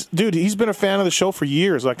 He's always, dude, he's been a fan of the show for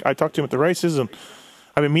years. Like, I talked to him at the races, and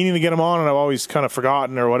I've been meaning to get him on, and I've always kind of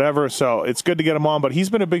forgotten or whatever, so it's good to get him on, but he's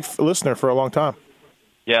been a big listener for a long time.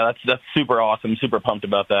 Yeah, that's super awesome. Super pumped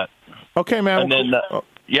about that. Okay, man. And then,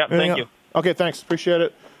 thank you. Okay, thanks. Appreciate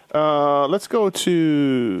it. Let's go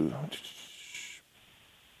to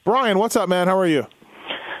Brian. What's up, man? How are you?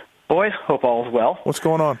 Boys, hope all is well. What's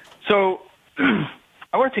going on? So,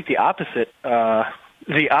 I want to take the opposite, or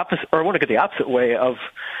I want to get the opposite way of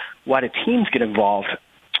why the teams get involved.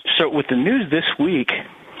 So, with the news this week,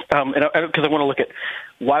 because I want to look at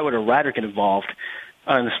why would a rider get involved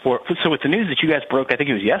in the sport. So, with the news that you guys broke, I think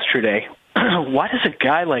it was yesterday, why does a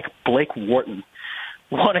guy like Blake Wharton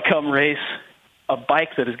want to come race a bike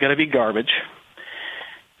that is going to be garbage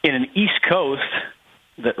in an East Coast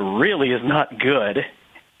that really is not good,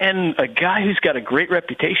 and a guy who's got a great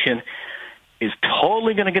reputation is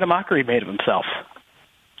totally going to get a mockery made of himself?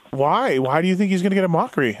 Why? Why do you think he's going to get a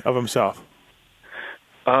mockery of himself?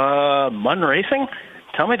 Mun Racing?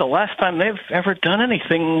 Tell me the last time they've ever done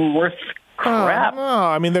anything worth crap. No,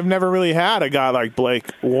 I mean, they've never really had a guy like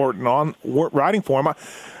Blake Wharton riding for him.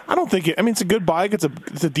 I don't think it's a good bike. It's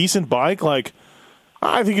a decent bike. Like,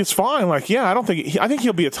 I think it's fine. Like, yeah, I think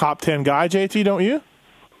he'll be a top 10 guy, JT, don't you?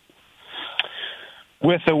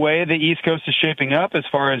 with the way the East Coast is shaping up as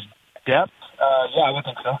far as depth, yeah, I would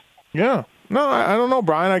think so. Yeah. No, I don't know,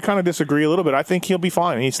 Brian. I kind of disagree a little bit. I think he'll be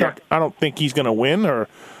fine. He's not. I don't think he's going to win or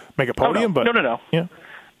make a podium. But no. Yeah.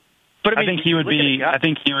 But I think he would be. I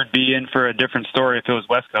think he would be in for a different story if it was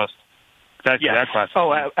West Coast. That class.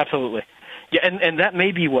 Oh, absolutely. Yeah, and that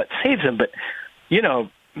may be what saves him. But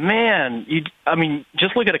man,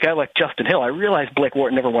 just look at a guy like Justin Hill. I realize Blake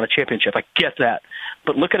Wharton never won a championship. I get that.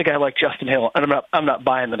 But look at a guy like Justin Hill, and I'm not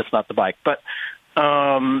buying that it's not the bike. But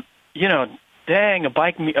dang, a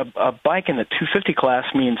bike in the 250 class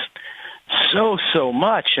means so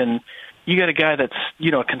much, and you got a guy that's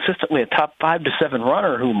consistently a top 5 to 7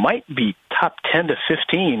 runner who might be top 10 to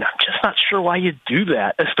 15. I'm just not sure why you do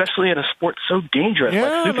that, especially in a sport so dangerous.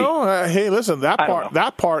 Yeah, like no. Hey, listen,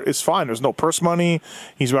 that part is fine. There's no purse money.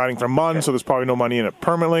 He's riding for Munn, so there's probably no money in it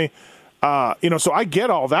permanently. So I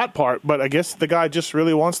get all that part, but I guess the guy just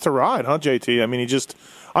really wants to ride, huh, JT? I mean, he just,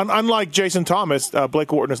 unlike Jason Thomas,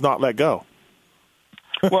 Blake Wharton has not let go.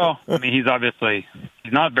 Well, I mean, he's not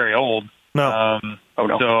very old. No.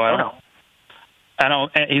 So I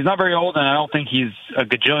don't. He's not very old, and I don't think he's a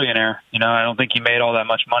gajillionaire. I don't think he made all that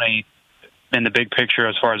much money in the big picture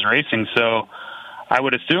as far as racing. So I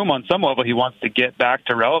would assume on some level he wants to get back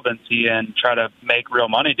to relevancy and try to make real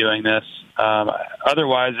money doing this.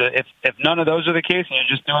 Otherwise, if none of those are the case and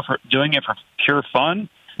you're just doing it for pure fun,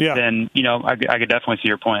 then I could definitely see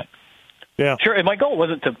your point. Yeah, sure. And my goal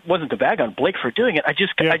wasn't to bag on Blake for doing it. I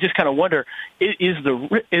just kind of wonder, is the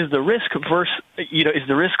risk is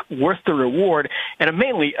the risk worth the reward? And I'm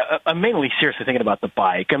mainly seriously thinking about the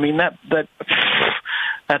bike. I mean that's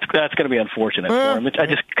going to be unfortunate for him. I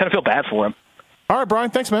just kind of feel bad for him. All right, Brian.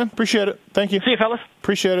 Thanks, man. Appreciate it. Thank you. See you, fellas.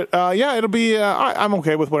 Appreciate it. It'll be. I'm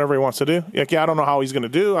okay with whatever he wants to do. I don't know how he's going to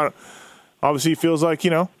do. Obviously, he feels like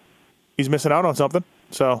he's missing out on something.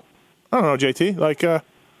 So I don't know, JT.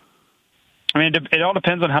 I mean, it all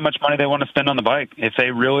depends on how much money they want to spend on the bike. If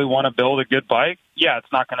they really want to build a good bike,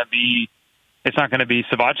 it's not going to be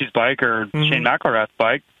Savacci's bike or Shane McElrath's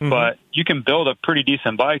bike, but you can build a pretty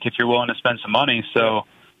decent bike if you're willing to spend some money. So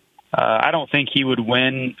I don't think he would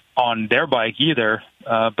win on their bike either.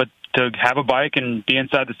 But to have a bike and be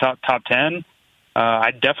inside the top 10,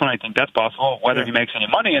 I definitely think that's possible. Whether he makes any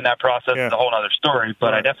money in that process is a whole other story,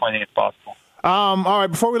 but I definitely think it's possible. All right,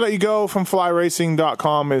 before we let you go, from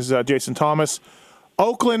flyracing.com is Jason Thomas.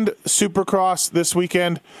 Oakland Supercross this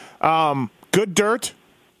weekend. Good dirt,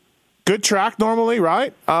 good track normally,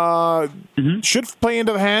 right? Should play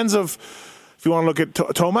into the hands of, if you want to look at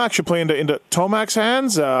Tomac, should play into Tomac's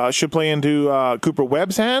hands, should play into Cooper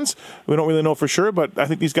Webb's hands. We don't really know for sure, but I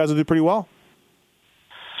think these guys will do pretty well.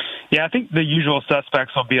 Yeah, I think the usual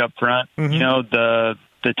suspects will be up front. The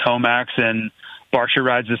Tomacs and Barsha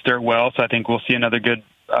rides this dirt well, so I think we'll see another good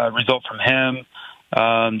result from him.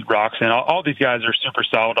 Roxon, all these guys are super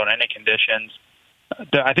solid on any conditions.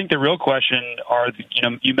 I think the real question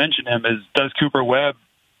you mentioned him, is does Cooper Webb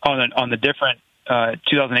on the different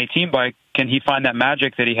 2018 bike, can he find that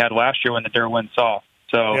magic that he had last year when the dirt went soft?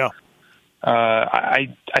 So I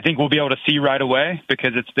think we'll be able to see right away,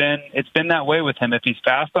 because it's been that way with him. If he's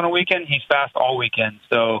fast on a weekend, he's fast all weekend.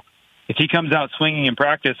 So if he comes out swinging in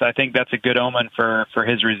practice, I think that's a good omen for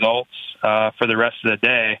his results for the rest of the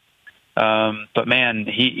day. But man,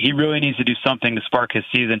 he really needs to do something to spark his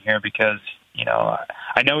season here, because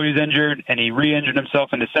I know he was injured and he re-injured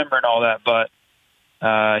himself in December and all that, but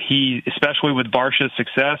he, especially with Barsha's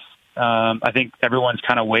success, I think everyone's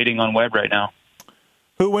kind of waiting on Webb right now.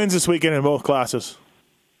 Who wins this weekend in both classes?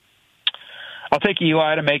 I'll take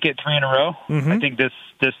Eli to make it 3 in a row. I think this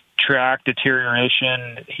track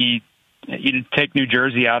deterioration, you take New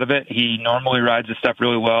Jersey out of it. He normally rides this stuff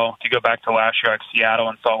really well. If you go back to last year, like Seattle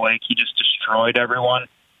and Salt Lake, he just destroyed everyone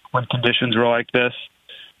when conditions were like this.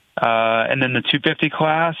 And then the 250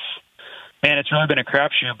 class, man, it's really been a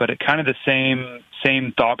crapshoot, but kind of the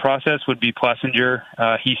same thought process would be Plessinger.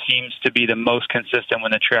 He seems to be the most consistent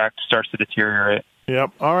when the track starts to deteriorate.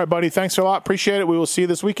 Yep. All right, buddy. Thanks a lot. Appreciate it. We will see you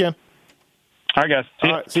this weekend. All right, guys.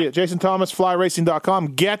 All right, see you. Jason Thomas,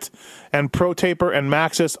 flyracing.com. Get and Pro Taper and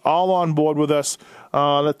Matthes all on board with us.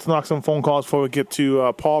 Let's knock some phone calls before we get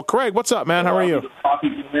to Paul. Craig, what's up, man? How are you?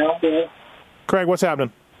 Craig, what's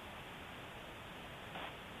happening?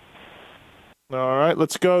 All right,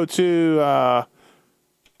 let's go to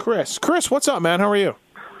Chris. Chris, what's up, man? How are you?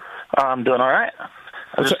 I'm doing all right.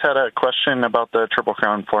 I just had a question about the Triple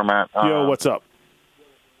Crown format. Yo, what's up?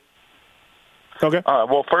 Okay.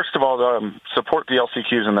 Well, first of all, support the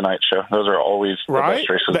LCQs in the night show. Those are always the best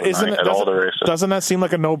races of the night at all the races. Doesn't that seem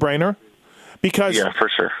like a no-brainer? Because for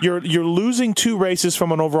sure. You're losing 2 races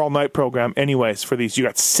from an overall night program anyways for these. You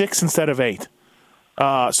got 6 instead of 8.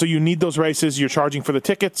 So you need those races. You're charging for the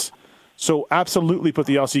tickets. So absolutely put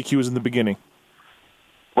the LCQs in the beginning.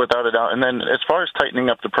 Without a doubt. And then as far as tightening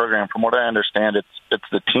up the program, from what I understand, it's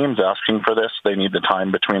the teams asking for this. They need the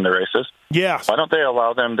time between the races. Yes. Why don't they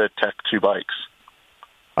allow them to tech 2 bikes?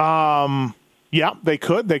 Yeah, they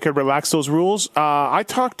could. They could relax those rules. I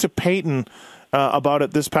talked to Peyton about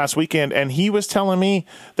it this past weekend, and he was telling me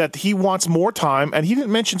that he wants more time, and he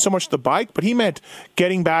didn't mention so much the bike, but he meant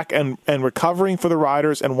getting back and recovering for the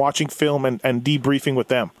riders and watching film and debriefing with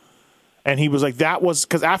them. And he was like, that was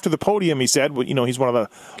because after the podium, he said, you know, he's one of the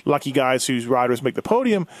lucky guys whose riders make the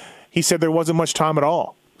podium. He said there wasn't much time at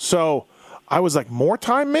all. So I was like, more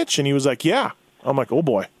time, Mitch? And he was like, yeah. I'm like, oh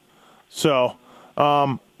boy. So,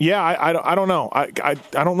 yeah, I don't know. I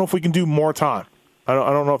don't know if we can do more time. I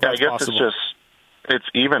don't know if that's possible. I guess it's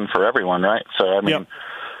even for everyone, right? So, I mean,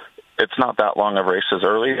 it's not that long of races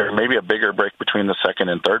early, or maybe a bigger break between the second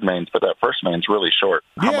and third mains, but that first main's really short.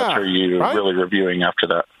 How much are you really reviewing after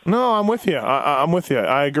that? No, I'm with you. I'm with you.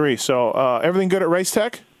 I agree. So everything good at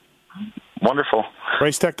Racetech? Wonderful.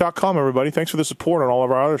 Racetech.com, everybody. Thanks for the support on all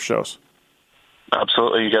of our other shows.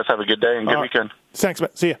 Absolutely. You guys have a good day and good weekend. Thanks, man.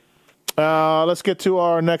 See ya. Let's get to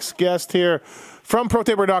our next guest here from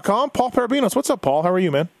ProTaper.com, Paul Parabinos. What's up, Paul? How are you,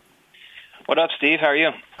 man? What up, Steve? How are you?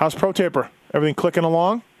 How's ProTaper? Everything clicking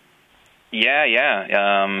along? Yeah.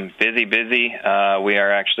 Busy. We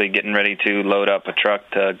are actually getting ready to load up a truck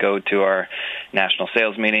to go to our national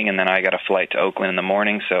sales meeting, and then I got a flight to Oakland in the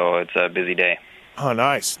morning, so it's a busy day. Oh,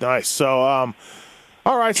 nice. So,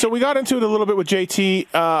 all right, so we got into it a little bit with JT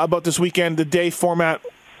about this weekend, the day format.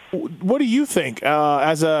 What do you think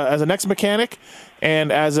as an ex-mechanic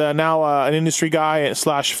and as now an industry guy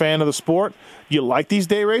 / fan of the sport? You like these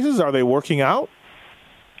day races? Are they working out?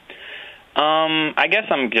 I guess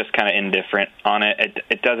I'm just kind of indifferent on it.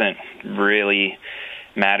 It doesn't really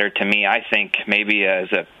matter to me. I think maybe as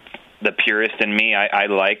the purist in me, I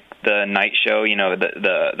like the night show. You know,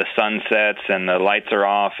 the sun sets and the lights are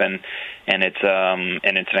off, and it's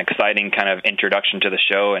an exciting kind of introduction to the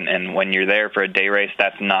show. And when you're there for a day race,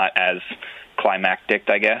 that's not as climactic,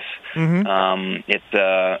 I guess. Mm-hmm.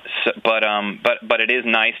 But it is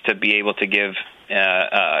nice to be able to give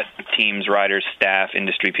teams, riders, staff,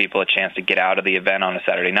 industry people a chance to get out of the event on a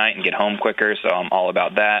Saturday night and get home quicker. So I'm all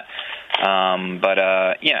about that. I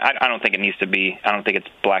don't think it needs to be. I don't think it's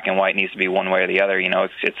black and white. It needs to be one way or the other. You know,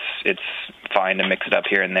 it's fine to mix it up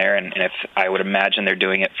here and there. And if I would imagine they're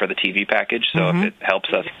doing it for the TV package. So if it helps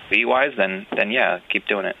us be wise, then yeah, keep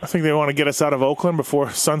doing it. I think they want to get us out of Oakland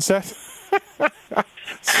before sunset.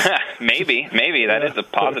 Maybe that is a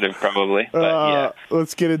positive, probably. But yeah.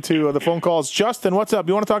 Let's get into the phone calls. Justin, what's up?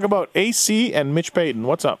 You want to talk about AC and Mitch Payton?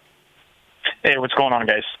 What's up? Hey, what's going on,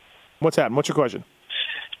 guys? What's happening? What's your question?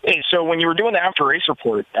 Hey, so when you were doing the after race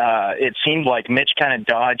report, it seemed like Mitch kind of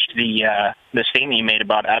dodged the statement you made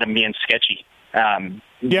about Adam being sketchy. Do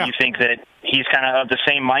you think that he's kind of the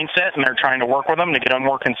same mindset and they're trying to work with him to get him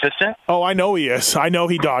more consistent? Oh, I know he is. I know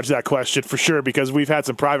he dodged that question for sure because we've had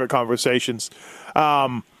some private conversations.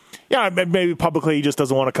 Maybe publicly he just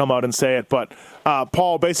doesn't want to come out and say it. But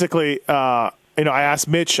Paul, basically, I asked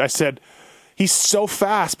Mitch, I said, he's so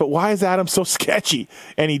fast, but why is Adam so sketchy?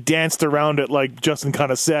 And he danced around it like Justin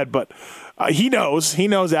kind of said. But he knows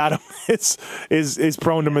Adam is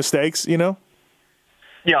prone to mistakes, you know?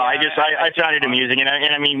 Yeah, I found it amusing, and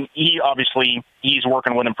I mean, he's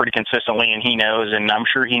working with him pretty consistently, and he knows, and I'm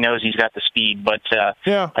sure he knows he's got the speed. But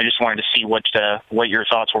I just wanted to see what your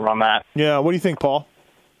thoughts were on that. Yeah, what do you think, Paul?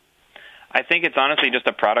 I think it's honestly just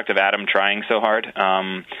a product of Adam trying so hard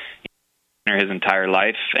his entire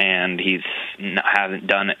life, and hasn't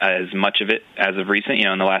done as much of it as of recent,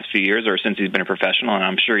 in the last few years or since he's been a professional, and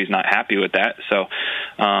I'm sure he's not happy with that. So.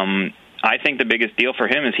 I think the biggest deal for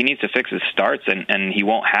him is he needs to fix his starts, and he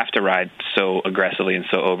won't have to ride so aggressively and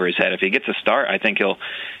so over his head. If he gets a start, I think he'll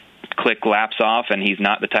click laps off, and he's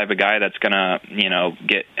not the type of guy that's going to,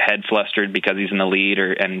 get head flustered because he's in the lead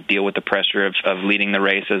and deal with the pressure of leading the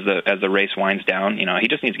race as the race winds down. He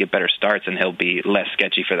just needs to get better starts, and he'll be less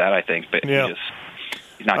sketchy for that, I think. But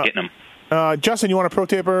he's not getting them. Justin, you want a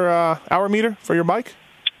ProTaper hour meter for your bike?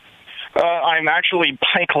 I'm actually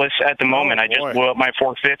bikeless at the moment. I just blew up my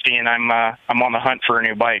 450, and I'm on the hunt for a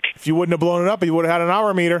new bike. If you wouldn't have blown it up, you would have had an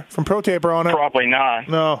hour meter from ProTaper on it. Probably not.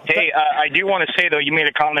 No. Hey, I do want to say, though, you made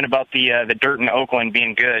a comment about the dirt in Oakland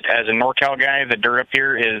being good. As a NorCal guy, the dirt up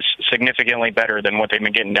here is significantly better than what they've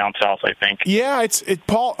been getting down south, I think. Yeah,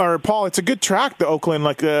 Paul, it's a good track, the Oakland.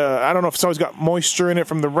 Like, I don't know if it's always got moisture in it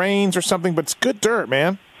from the rains or something, but it's good dirt,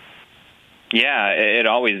 man. Yeah, it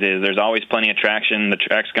always is. There's always plenty of traction. The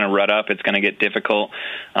track's going to rut up. It's going to get difficult.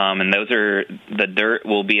 And the dirt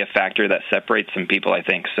will be a factor that separates some people, I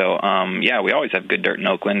think. So, yeah, we always have good dirt in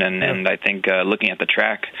Oakland. And I think looking at the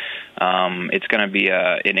track, it's going to be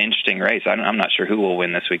an interesting race. I'm not sure who will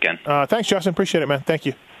win this weekend. Thanks, Justin. Appreciate it, man. Thank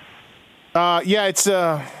you. Yeah, it's...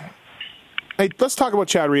 Hey, let's talk about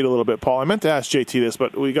Chad Reed a little bit, Paul. I meant to ask JT this,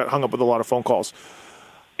 but we got hung up with a lot of phone calls.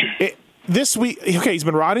 This week, okay, he's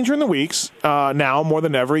been riding during the weeks now more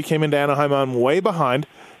than ever. He came into Anaheim on way behind.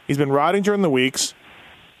 He's been riding during the weeks.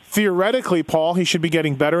 Theoretically, Paul, he should be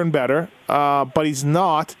getting better and better, but he's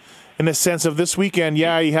not in the sense of this weekend.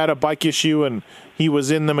 Yeah, he had a bike issue and he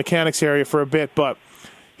was in the mechanics area for a bit, but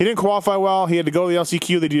he didn't qualify well. He had to go to the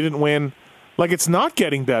LCQ that he didn't win. Like, it's not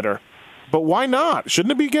getting better. But why not?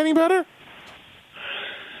 Shouldn't it be getting better?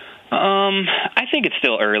 I think it's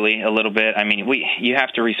still early a little bit. I mean, you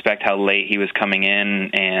have to respect how late he was coming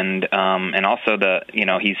in, and also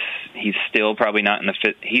he's still probably not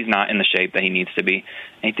he's not in the shape that he needs to be.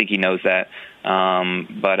 I think he knows that.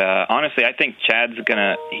 But honestly, I think Chad's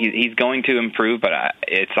he's going to improve, but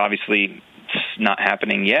it's obviously not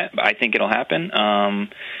happening yet. But I think it'll happen.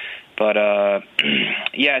 But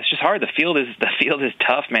yeah, it's just hard. The field is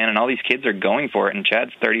tough, man, and all these kids are going for it. And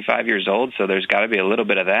Chad's 35 years old, so there's got to be a little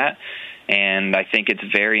bit of that. And I think it's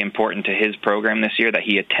very important to his program this year that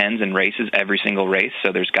he attends and races every single race.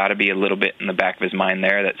 So there's got to be a little bit in the back of his mind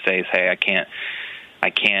there that says, "Hey, I can't,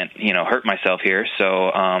 hurt myself here."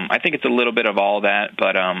 So I think it's a little bit of all that,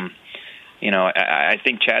 but. I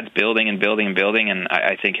think Chad's building and building and building, and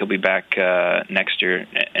I think he'll be back next year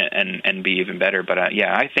and be even better. But,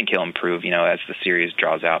 yeah, I think he'll improve, as the series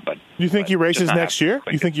draws out. But you think he races next year?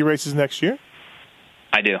 You think he races next year?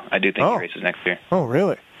 I do. I do think he races next year. Oh,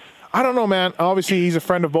 really? I don't know, man. Obviously, he's a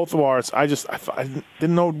friend of both of ours. I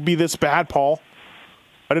didn't know it'd be this bad, Paul.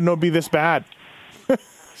 I didn't know it'd be this bad.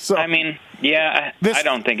 So, I mean, yeah, I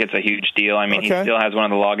don't think it's a huge deal. I mean, He still has one of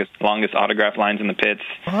the longest autograph lines in the pits.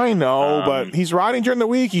 I know, but he's riding during the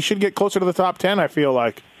week. He should get closer to the top 10, I feel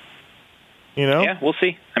like. Yeah, we'll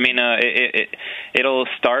see. I mean, it'll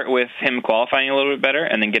start with him qualifying a little bit better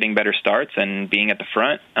and then getting better starts and being at the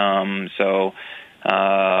front.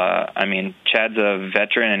 I mean, Chad's a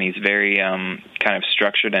veteran, and he's very kind of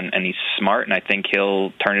structured, and he's smart, and I think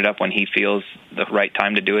he'll turn it up when he feels the right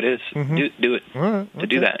time to do it is. Mm-hmm. Do it. Right, to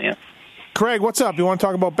do that, yeah. Craig, what's up? You want to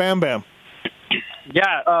talk about Bam Bam?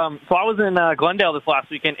 Yeah, so I was in Glendale this last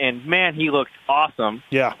weekend, and, man, he looked awesome.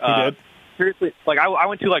 Yeah, he did. Seriously, like, I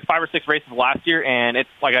went to, 5 or 6 races last year, and it's,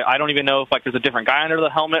 like, I don't even know if, there's a different guy under the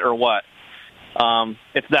helmet or what.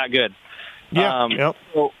 It's that good. Yeah, yep.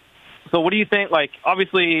 So what do you think?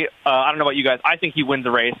 Obviously, I don't know about you guys. I think he wins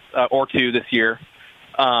a race or two this year.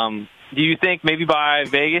 Do you think maybe by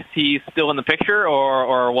Vegas he's still in the picture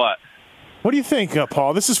or what? What do you think,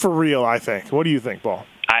 Paul? This is for real, I think. What do you think, Paul?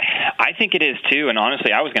 I think it is, too. And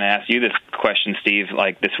honestly, I was going to ask you this question, Steve,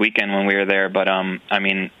 this weekend when we were there. But, I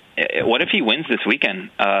mean, what if he wins this weekend?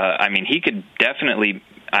 I mean, he could definitely...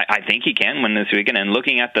 I think he can win this weekend. And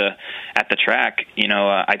looking at the track,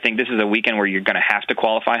 I think this is a weekend where you're going to have to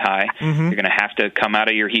qualify high. Mm-hmm. You're going to have to come out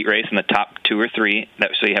of your heat race in the top 2 or 3,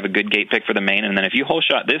 so you have a good gate pick for the main. And then if you whole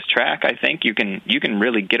shot this track, I think you can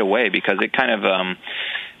really get away because it kind of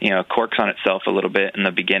corks on itself a little bit in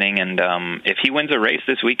the beginning. And if he wins a race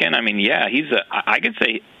this weekend, I mean, yeah,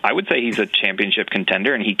 I would say he's a championship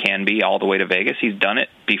contender, and he can be all the way to Vegas. He's done it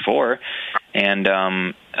before. And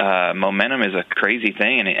momentum is a crazy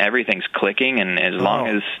thing, and everything's clicking. And as long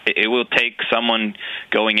as it will take someone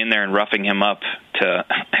going in there and roughing him up to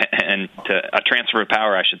a transfer of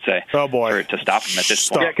power, I should say. Oh boy, to stop him at this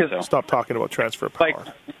point. Stop talking about transfer of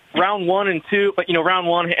power. Round 1 and 2, but round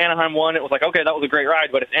 1, Anaheim won. It was like, okay, that was a great ride,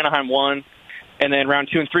 but it's Anaheim won. And then round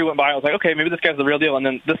 2 and 3 went by. I was like, okay, maybe this guy's the real deal. And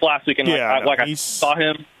then this last weekend, I saw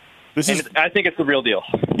him. I think it's the real deal.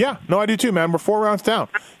 Yeah, no, I do too, man. We're 4 rounds down.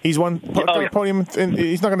 He's won podium, and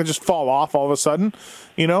he's not going to just fall off all of a sudden.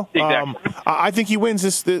 Exactly. I think he wins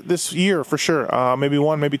this year for sure. Maybe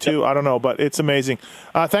 1, maybe 2. I don't know, but it's amazing.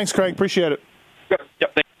 Thanks, Craig. Appreciate it.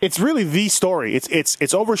 Yep. It's really the story.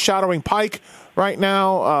 It's overshadowing Pike right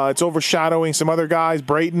now. It's overshadowing some other guys.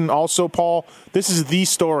 Brayton also, Paul. This is the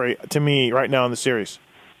story to me right now in the series.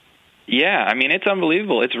 Yeah, I mean, it's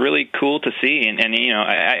unbelievable. It's really cool to see. And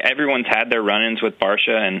everyone's had their run-ins with Barsha.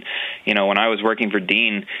 And, when I was working for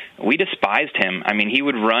Dean, we despised him. I mean, he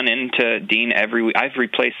would run into Dean every week. I've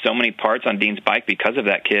replaced so many parts on Dean's bike because of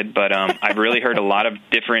that kid. But I've really heard a lot of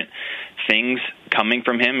different things coming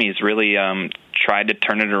from him. He's really tried to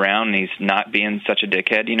turn it around, and he's not being such a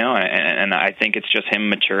dickhead, and I think it's just him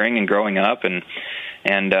maturing and growing up, and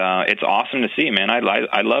it's awesome to see, man.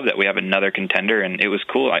 I love that we have another contender, and it was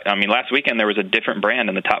cool. I mean, last weekend there was a different brand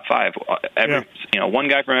in the top 5. One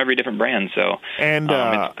guy from every different brand, so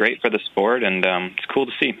it's great for the sport, and it's cool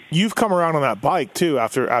to see. You've come around on that bike too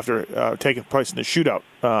after taking place in the shootout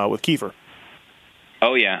with Kiefer.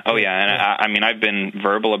 Oh yeah, and I've been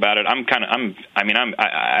verbal about it. I'm kind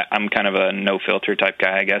of a no filter type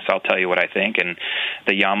guy, I guess. I'll tell you what I think. And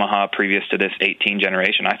the Yamaha previous to this 18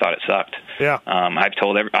 generation, I thought it sucked. Yeah. I've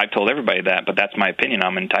told everybody that, but that's my opinion.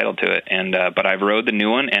 I'm entitled to it. And but I've rode the new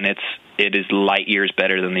one, and it is light years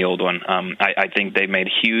better than the old one. I think they've made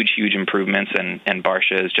huge improvements, and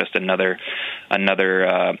Barsha is just another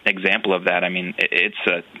example of that. I mean, it's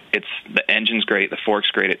the engine's great, the fork's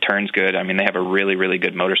great, it turns good. I mean, they have a really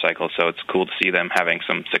good motorcycle, so it's cool to see them having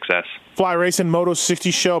some success. Fly Racing Moto 60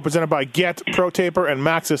 show presented by Get, Pro Taper, and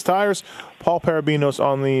Matthes Tires. Paul Parabinos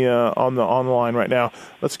on the line right now.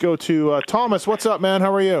 Let's go to Thomas. What's up, man?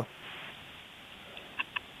 How are you?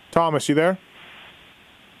 Thomas, you there?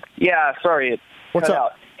 Yeah, sorry. What's up?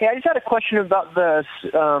 Out. Hey, I just had a question about the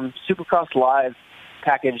Supercross Live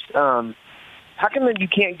package. How come that you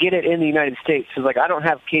can't get it in the United States? Because I don't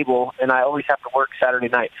have cable, and I always have to work Saturday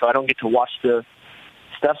night, so I don't get to watch the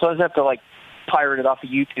stuff. So I just have to pirate it off of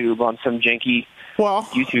YouTube on some janky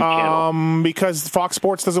YouTube channel. Because Fox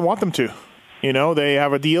Sports doesn't want them to. They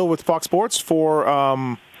have a deal with Fox Sports for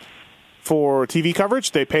TV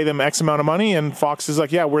coverage. They pay them X amount of money, and Fox is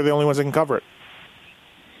like, yeah, we're the only ones that can cover it.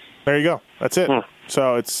 There you go. That's it.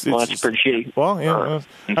 So it's that's pretty shitty. Well, yeah.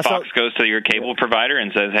 And Fox goes to your cable provider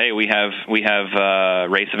and says, "Hey, we have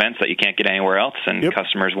race events that you can't get anywhere else, and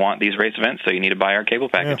customers want these race events, so you need to buy our cable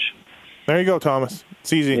package." Yeah. There you go, Thomas.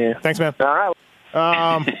 It's easy. Yeah. Thanks, man. All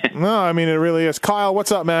right. No, I mean, it really is. Kyle,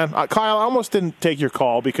 what's up, man? Kyle, I almost didn't take your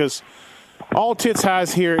call because all Tits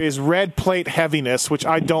has here is red plate heaviness, which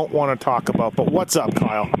I don't want to talk about. But what's up,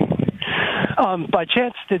 Kyle? By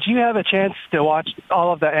chance, did you have a chance to watch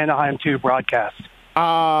all of the Anaheim 2 broadcast?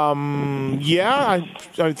 Yeah,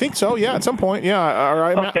 I think so. Yeah, at some point. Yeah,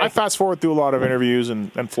 I fast forward through a lot of interviews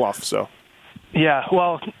and fluff. So. Yeah,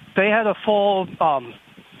 well, they had a full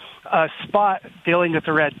spot dealing with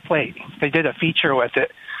the red plate. They did a feature with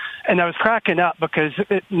it. And I was cracking up because,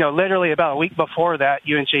 literally about a week before that,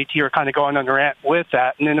 you and JT were kind of going on a rant with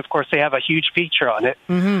that. And then, of course, they have a huge feature on it.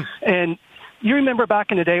 Mm-hmm. And you remember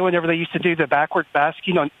back in the day whenever they used to do the backward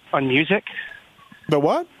masking on music? The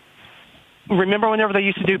what? Remember whenever they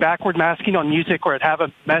used to do backward masking on music where it'd have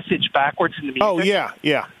a message backwards in the music? Oh, yeah.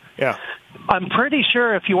 I'm pretty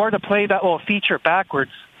sure if you were to play that little feature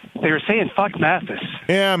backwards, they were saying "fuck Matthes."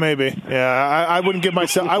 Yeah, maybe. Yeah, I wouldn't give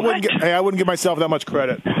myself. I wouldn't give myself that much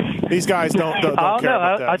credit. These guys don't care about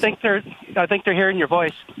that. I think they're hearing your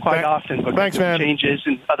voice quite often. Because thanks, man. Changes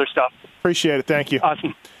and other stuff. Appreciate it. Thank you.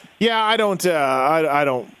 Awesome. Yeah, I don't. I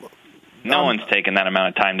don't. No one's taking that amount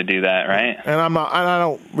of time to do that, right? And I'm not. I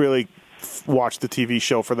don't really watch the TV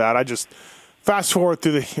show for that. I just fast forward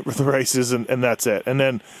through the races and that's it. And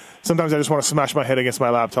then sometimes I just want to smash my head against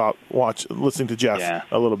my laptop, listening to Jeff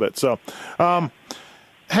a little bit. So,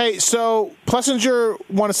 hey, so Plessinger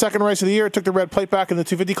won a second race of the year, took the red plate back in the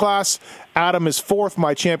 250 class. Adam is fourth.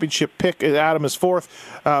 My championship pick is Adam is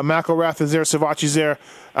fourth. McElrath is there. Savachi's there.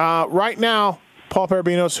 Right now, Paul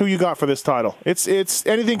Parabinos, who you got for this title? It's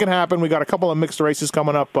anything can happen. We got a couple of mixed races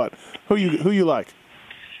coming up, but who you like?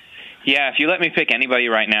 Yeah, if you let me pick anybody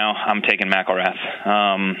right now, I'm taking McElrath.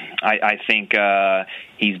 I think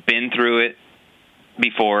he's been through it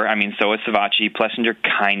before. I mean, so is Savachi. Plessinger,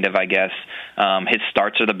 kind of, I guess. His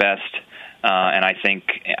starts are the best. And I think,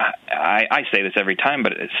 I say this every time,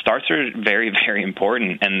 but starts are very, very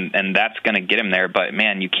important, and that's going to get him there. But,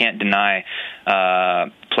 man, you can't deny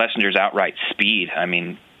Plessinger's outright speed. I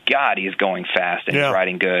mean, God, he's going fast and he's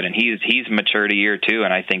riding good, and he's matured a year too,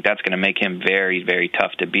 and I think that's going to make him very, very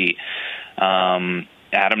tough to beat.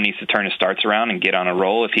 Adam needs to turn his starts around and get on a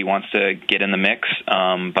roll if he wants to get in the mix.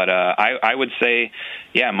 But I would say,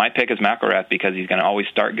 my pick is McElrath because he's going to always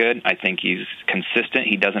start good. I think he's consistent.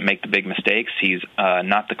 He doesn't make the big mistakes. He's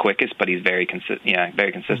not the quickest, but he's very consistent. Yeah,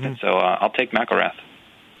 very consistent. Mm-hmm. So I'll take McElrath.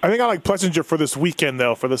 I think I like Plessinger for this weekend,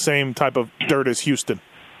 though, for the same type of dirt as Houston.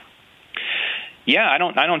 Yeah, I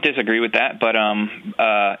don't disagree with that, but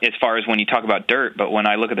as far as when you talk about dirt, but when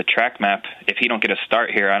I look at the track map, if he don't get a start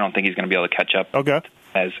here, I don't think he's going to be able to catch up. Okay.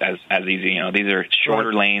 As easy, these are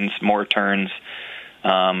shorter lanes, more turns,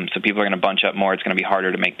 so people are going to bunch up more. It's going to be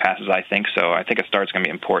harder to make passes, I think. So I think a start's going to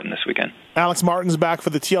be important this weekend. Alex Martin's back for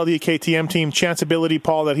the TLD KTM team. Chanceability,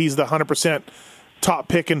 Paul, that he's the 100% top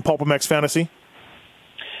pick in PulpMX Fantasy.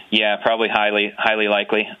 Yeah, probably highly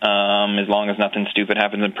likely. As long as nothing stupid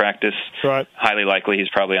happens in practice, right? Highly likely he's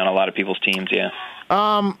probably on a lot of people's teams. Yeah.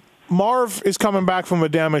 Marv is coming back from a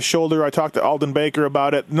damaged shoulder. I talked to Alden Baker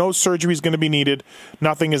about it. No surgery is going to be needed.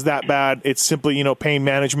 Nothing is that bad. It's simply pain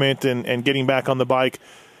management and getting back on the bike.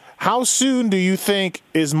 How soon do you think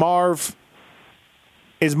is Marv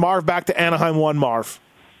back to Anaheim 1 Marv,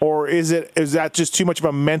 or is that just too much of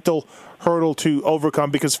a mental hurdle to overcome?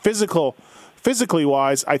 Because physically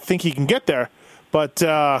wise, I think he can get there. But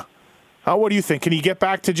what do you think? Can he get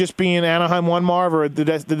back to just being Anaheim 1 Marv, or did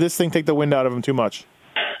this thing take the wind out of him too much?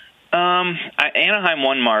 Anaheim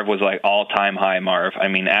 1 Marv was like all-time high Marv. I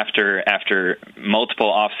mean, after multiple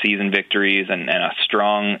off-season victories and a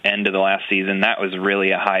strong end of the last season, that was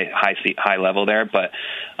really a high level there. But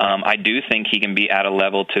I do think he can be at a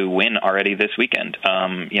level to win already this weekend.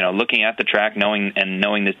 Looking at the track, knowing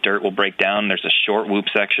this dirt will break down, there's a short whoop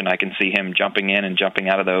section. I can see him jumping in and jumping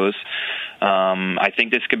out of those. I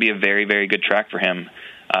think this could be a very, very good track for him.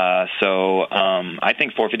 So I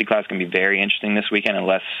think 450 class can be very interesting this weekend,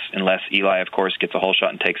 unless Eli, of course, gets a whole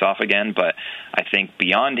shot and takes off again. But I think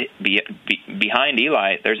behind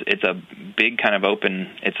Eli, it's a big kind of open.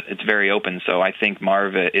 It's very open. So I think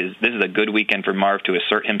this is a good weekend for Marv to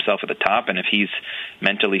assert himself at the top. And if he's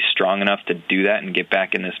mentally strong enough to do that and get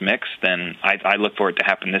back in this mix, then I look for it to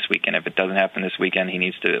happen this weekend. If it doesn't happen this weekend, he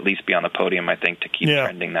needs to at least be on the podium, I think, to keep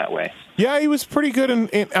trending that way. Yeah, he was pretty good.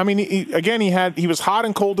 He was hot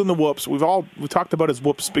and cold in the whoops. We talked about his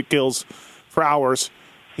whoop skills for hours.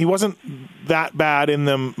 He wasn't that bad in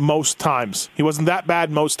them most times. He wasn't that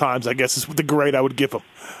bad most times, I guess, is the grade I would give him.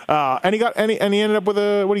 And he ended up with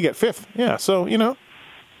what do you get? 5th. Yeah, so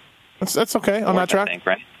that's okay on that track. I think,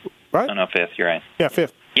 right? Right? No, 5th. You're right. Yeah,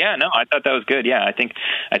 5th. Yeah, no, I thought that was good. Yeah, I think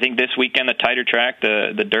this weekend, the tighter track,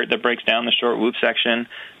 the dirt that breaks down, the short whoop section,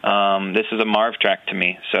 this is a Marv track to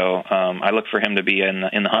me. So I look for him to be in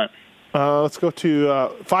the hunt. Let's go to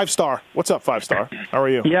 5 Star. What's up, 5 Star? How are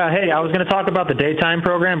you? Yeah, hey, I was going to talk about the daytime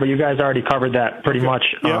program, but you guys already covered that pretty much.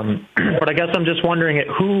 Yep. But I guess I'm just wondering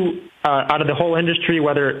who, out of the whole industry,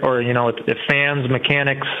 if fans,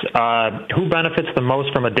 mechanics, who benefits the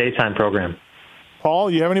most from a daytime program? Paul,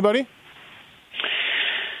 you have anybody?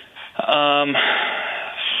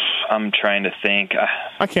 I'm trying to think.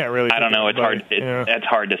 I can't really. I don't know. It's hard. It's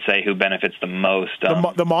hard to say who benefits the most.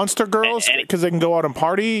 The Monster Girls, because they can go out and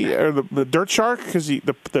party, or the Dirt Shark, because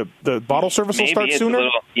the bottle service will start sooner.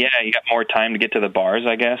 You got more time to get to the bars,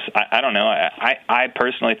 I guess. I don't know. I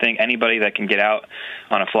personally think anybody that can get out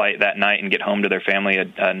on a flight that night and get home to their family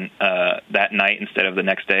that night instead of the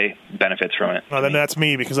next day benefits from it. Then that's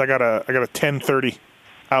me, because I got a 10:30.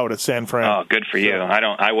 Out at San Fran. Oh, good for you.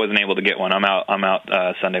 I wasn't able to get one. I'm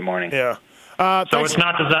out Sunday morning. Yeah. So it's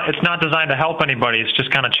not designed to help anybody. It's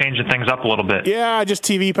just kind of changing things up a little bit. Yeah, just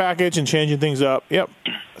TV package and changing things up. Yep.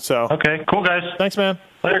 So. Okay. Cool, guys. Thanks, man.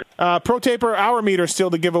 Later. Pro Taper hour meter still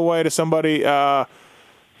to give away to somebody.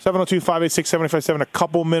 702-586-757. A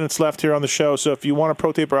couple minutes left here on the show. So if you want a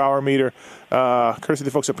Pro Taper hour meter, courtesy of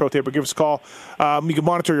the folks at Pro Taper, give us a call. You can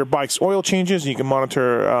monitor your bike's oil changes. You can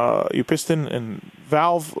monitor your piston and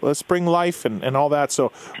valve spring life and all that.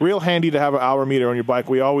 So real handy to have an hour meter on your bike.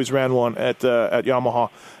 We always ran one at Yamaha,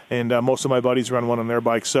 and most of my buddies run one on their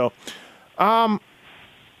bikes. So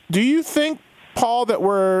do you think, Paul, that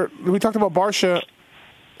we talked about Barsha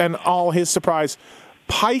and all his surprise,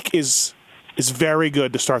 Pike is very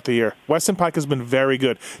good to start the year. Weston Pike has been very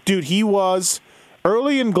good. Dude, he was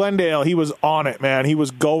early in Glendale, he was on it, man. He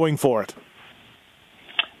was going for it.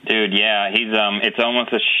 Dude, yeah, he's it's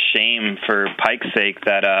almost a shame for Pike's sake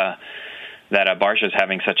that Barsha's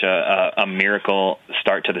having such a miracle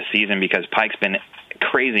start to the season, because Pike's been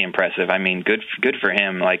crazy impressive. I mean, good for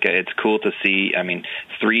him. Like, it's cool to see. I mean,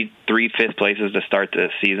 three 5th places to start the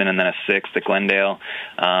season, and then a 6th at Glendale.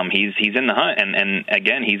 He's in the hunt, and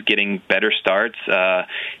again, he's getting better starts.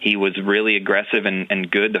 He was really aggressive and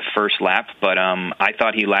good the first lap, but I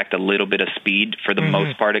thought he lacked a little bit of speed for the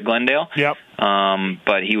most part at Glendale. Yep.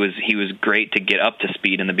 But he was great to get up to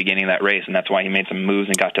speed in the beginning of that race, and that's why he made some moves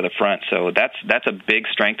and got to the front. So that's a big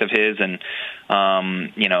strength of his, and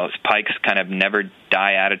Pike's kind of never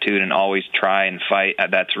die attitude and always try and fight.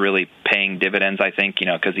 That's really paying dividends, I think,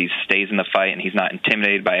 because he stays in the fight and he's not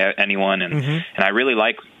intimidated by anyone. And I really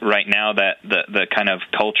like right now that the kind of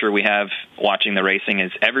culture we have watching the racing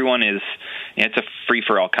is everyone is, it's a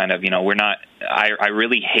free-for-all kind of, we're not, I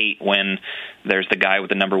really hate when there's the guy with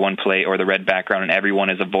the number 1 plate or the red background and everyone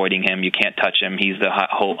is avoiding him. You can't touch him. He's the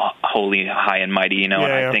holy high and mighty, and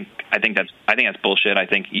I think I think that's bullshit. I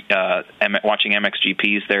think watching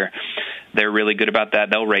MXGPs, they're really good about that.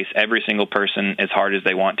 They'll race every single person as hard as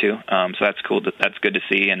they want to. So that's cool. That's good to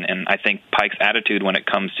see. And I think Pike's attitude when it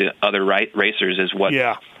comes to other racers is what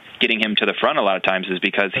getting him to the front a lot of times is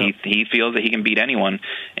because he feels that he can beat anyone,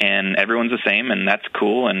 and everyone's the same, and that's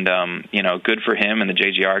cool. And good for him and the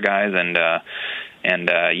JGR guys. And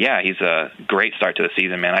he's a great start to the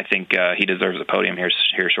season, man. I think he deserves a podium here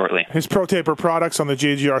shortly. His Pro Taper products on the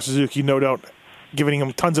JGR Suzuki, no doubt, giving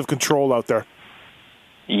him tons of control out there.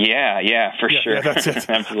 Yeah, for sure. Yeah, that's it.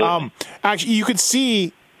 Absolutely. Actually, you could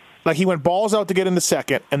see, like, he went balls out to get in the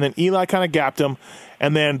second, and then Eli kind of gapped him,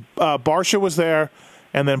 and then Barsha was there,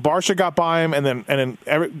 and then Barsha got by him, and then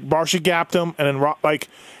Barsha gapped him, and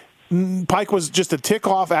then Pike was just a tick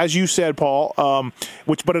off, as you said, Paul.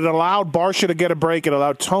 But it allowed Barsha to get a break, it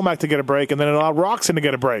allowed Tomac to get a break, and then it allowed Roczen to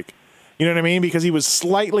get a break. You know what I mean? Because he was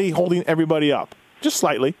slightly holding everybody up, just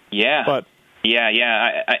slightly. Yeah, but.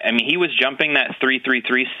 Yeah. I mean, he was jumping that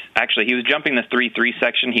 3-3-3. Actually, he was jumping the 3-3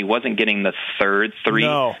 section. He wasn't getting the third 3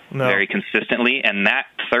 very consistently, and that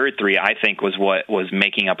third 3, I think, was what was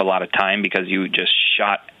making up a lot of time because you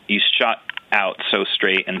shot out so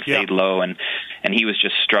straight and stayed low, and he was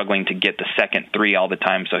just struggling to get the second 3 all the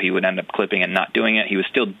time, so he would end up clipping and not doing it. He was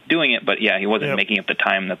still doing it, but he wasn't making up the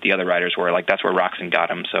time that the other riders were. Like, that's where Roczen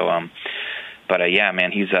got him. So,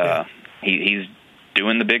 man, he's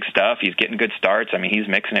doing the big stuff. He's getting good starts. I mean, he's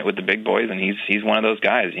mixing it with the big boys, and he's one of those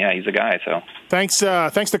guys. Yeah, he's a guy. So thanks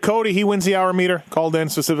to Cody. He wins the hour meter. Called in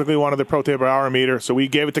specifically wanted the Pro Taper hour meter, so we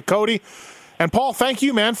gave it to Cody. And Paul, thank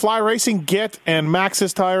you, man. Fly Racing, Get, and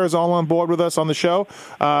Matthes Tire is all on board with us on the show.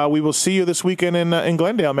 We will see you this weekend in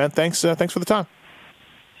Glendale, man. Thanks for the time.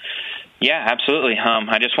 Yeah, absolutely.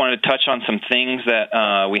 I just wanted to touch on some things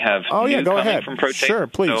that we have new go coming ahead. from Pro Taper. Sure,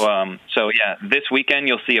 please. So this weekend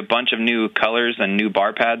you'll see a bunch of new colors and new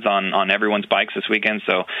bar pads on everyone's bikes this weekend.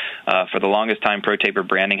 So for the longest time, Pro Taper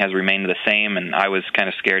branding has remained the same, and I was kind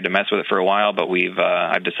of scared to mess with it for a while, but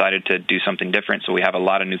I've decided to do something different. So we have a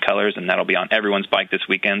lot of new colors, and that'll be on everyone's bike this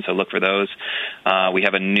weekend, so look for those. We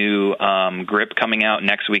have a new grip coming out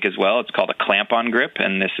next week as well. It's called a clamp-on grip,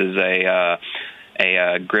 and this is a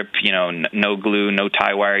grip, no glue, no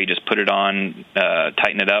tie wire. You just put it on,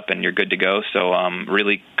 tighten it up, and you're good to go. So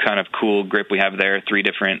really kind of cool grip we have there. Three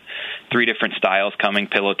different styles coming: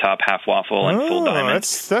 pillow top, half waffle, and full diamond.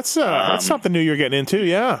 That's something new you're getting into.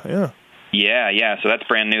 Yeah. Yeah. So that's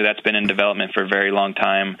brand new. That's been in development for a very long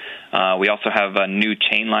time. We also have a new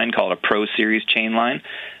chain line called a Pro Series chain line,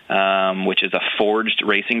 which is a forged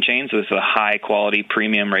racing chain. So this is a high-quality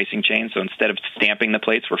premium racing chain. So instead of stamping the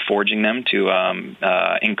plates, we're forging them to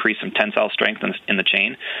increase some tensile strength in the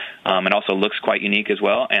chain. It also looks quite unique as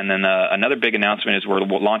well. And then another big announcement is we're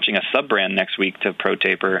launching a sub-brand next week to Pro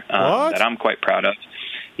Taper that I'm quite proud of.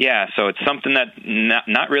 Yeah, so it's something that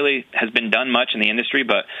not really has been done much in the industry,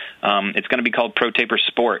 but it's going to be called Pro Taper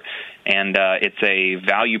Sport, and it's a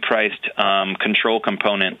value-priced control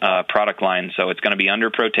component product line. So it's going to be under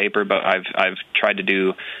Pro Taper, but I've tried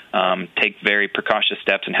to take very precautious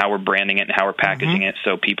steps in how we're branding it and how we're packaging it,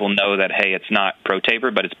 so people know that, hey, it's not Pro Taper,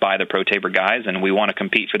 but it's by the Pro Taper guys, and we want to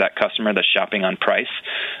compete for that customer that's shopping on price.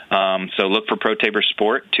 So look for Pro Taper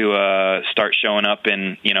Sport to start showing up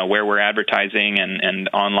in where we're advertising and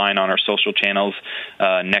online on our social channels.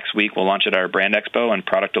 Next week we'll launch at our brand expo, and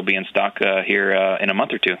product will be in stock here in a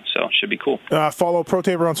month or two, so it should be cool. Follow Pro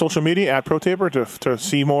Taper on social media at Pro Taper to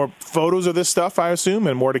see more photos of this stuff, I assume,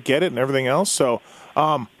 and more to get it and everything else. So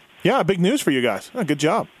big news for you guys. Good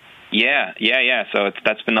job. Yeah. So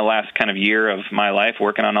that's been the last kind of year of my life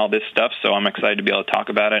working on all this stuff, so I'm excited to be able to talk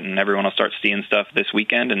about it, and everyone will start seeing stuff this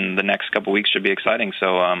weekend, and the next couple weeks should be exciting.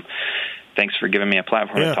 So thanks for giving me a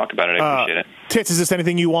platform to talk about it. I appreciate it. Tits, is this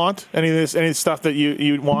anything you want? Any stuff that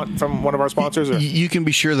you want from one of our sponsors? Or? You can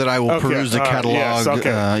be sure that I will peruse the catalog.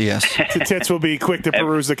 Yes. Tits will be quick to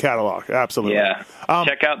peruse the catalog. Absolutely. Yeah.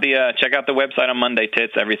 Check out the website on Monday,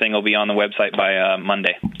 Tits. Everything will be on the website by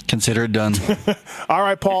Monday. Consider it done. All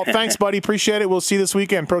right, Paul. Thanks, buddy. Appreciate it. We'll see you this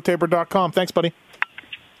weekend. ProTaper.com. Thanks, buddy.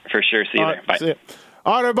 For sure. See you there. Bye. See you.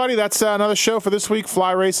 All right, everybody. That's another show for this week.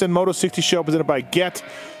 Fly Racing Moto 60 show presented by Get,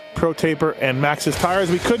 Pro Taper, and Matthes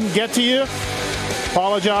Tires. We couldn't get to you.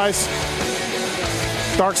 Apologize.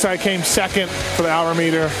 Darkside came second for the hour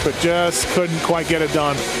meter, but just couldn't quite get it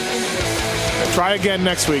done. Try again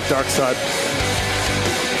next week, Darkside.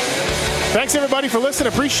 Thanks, everybody, for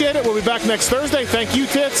listening. Appreciate it. We'll be back next Thursday. Thank you,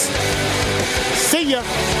 Tits. See ya.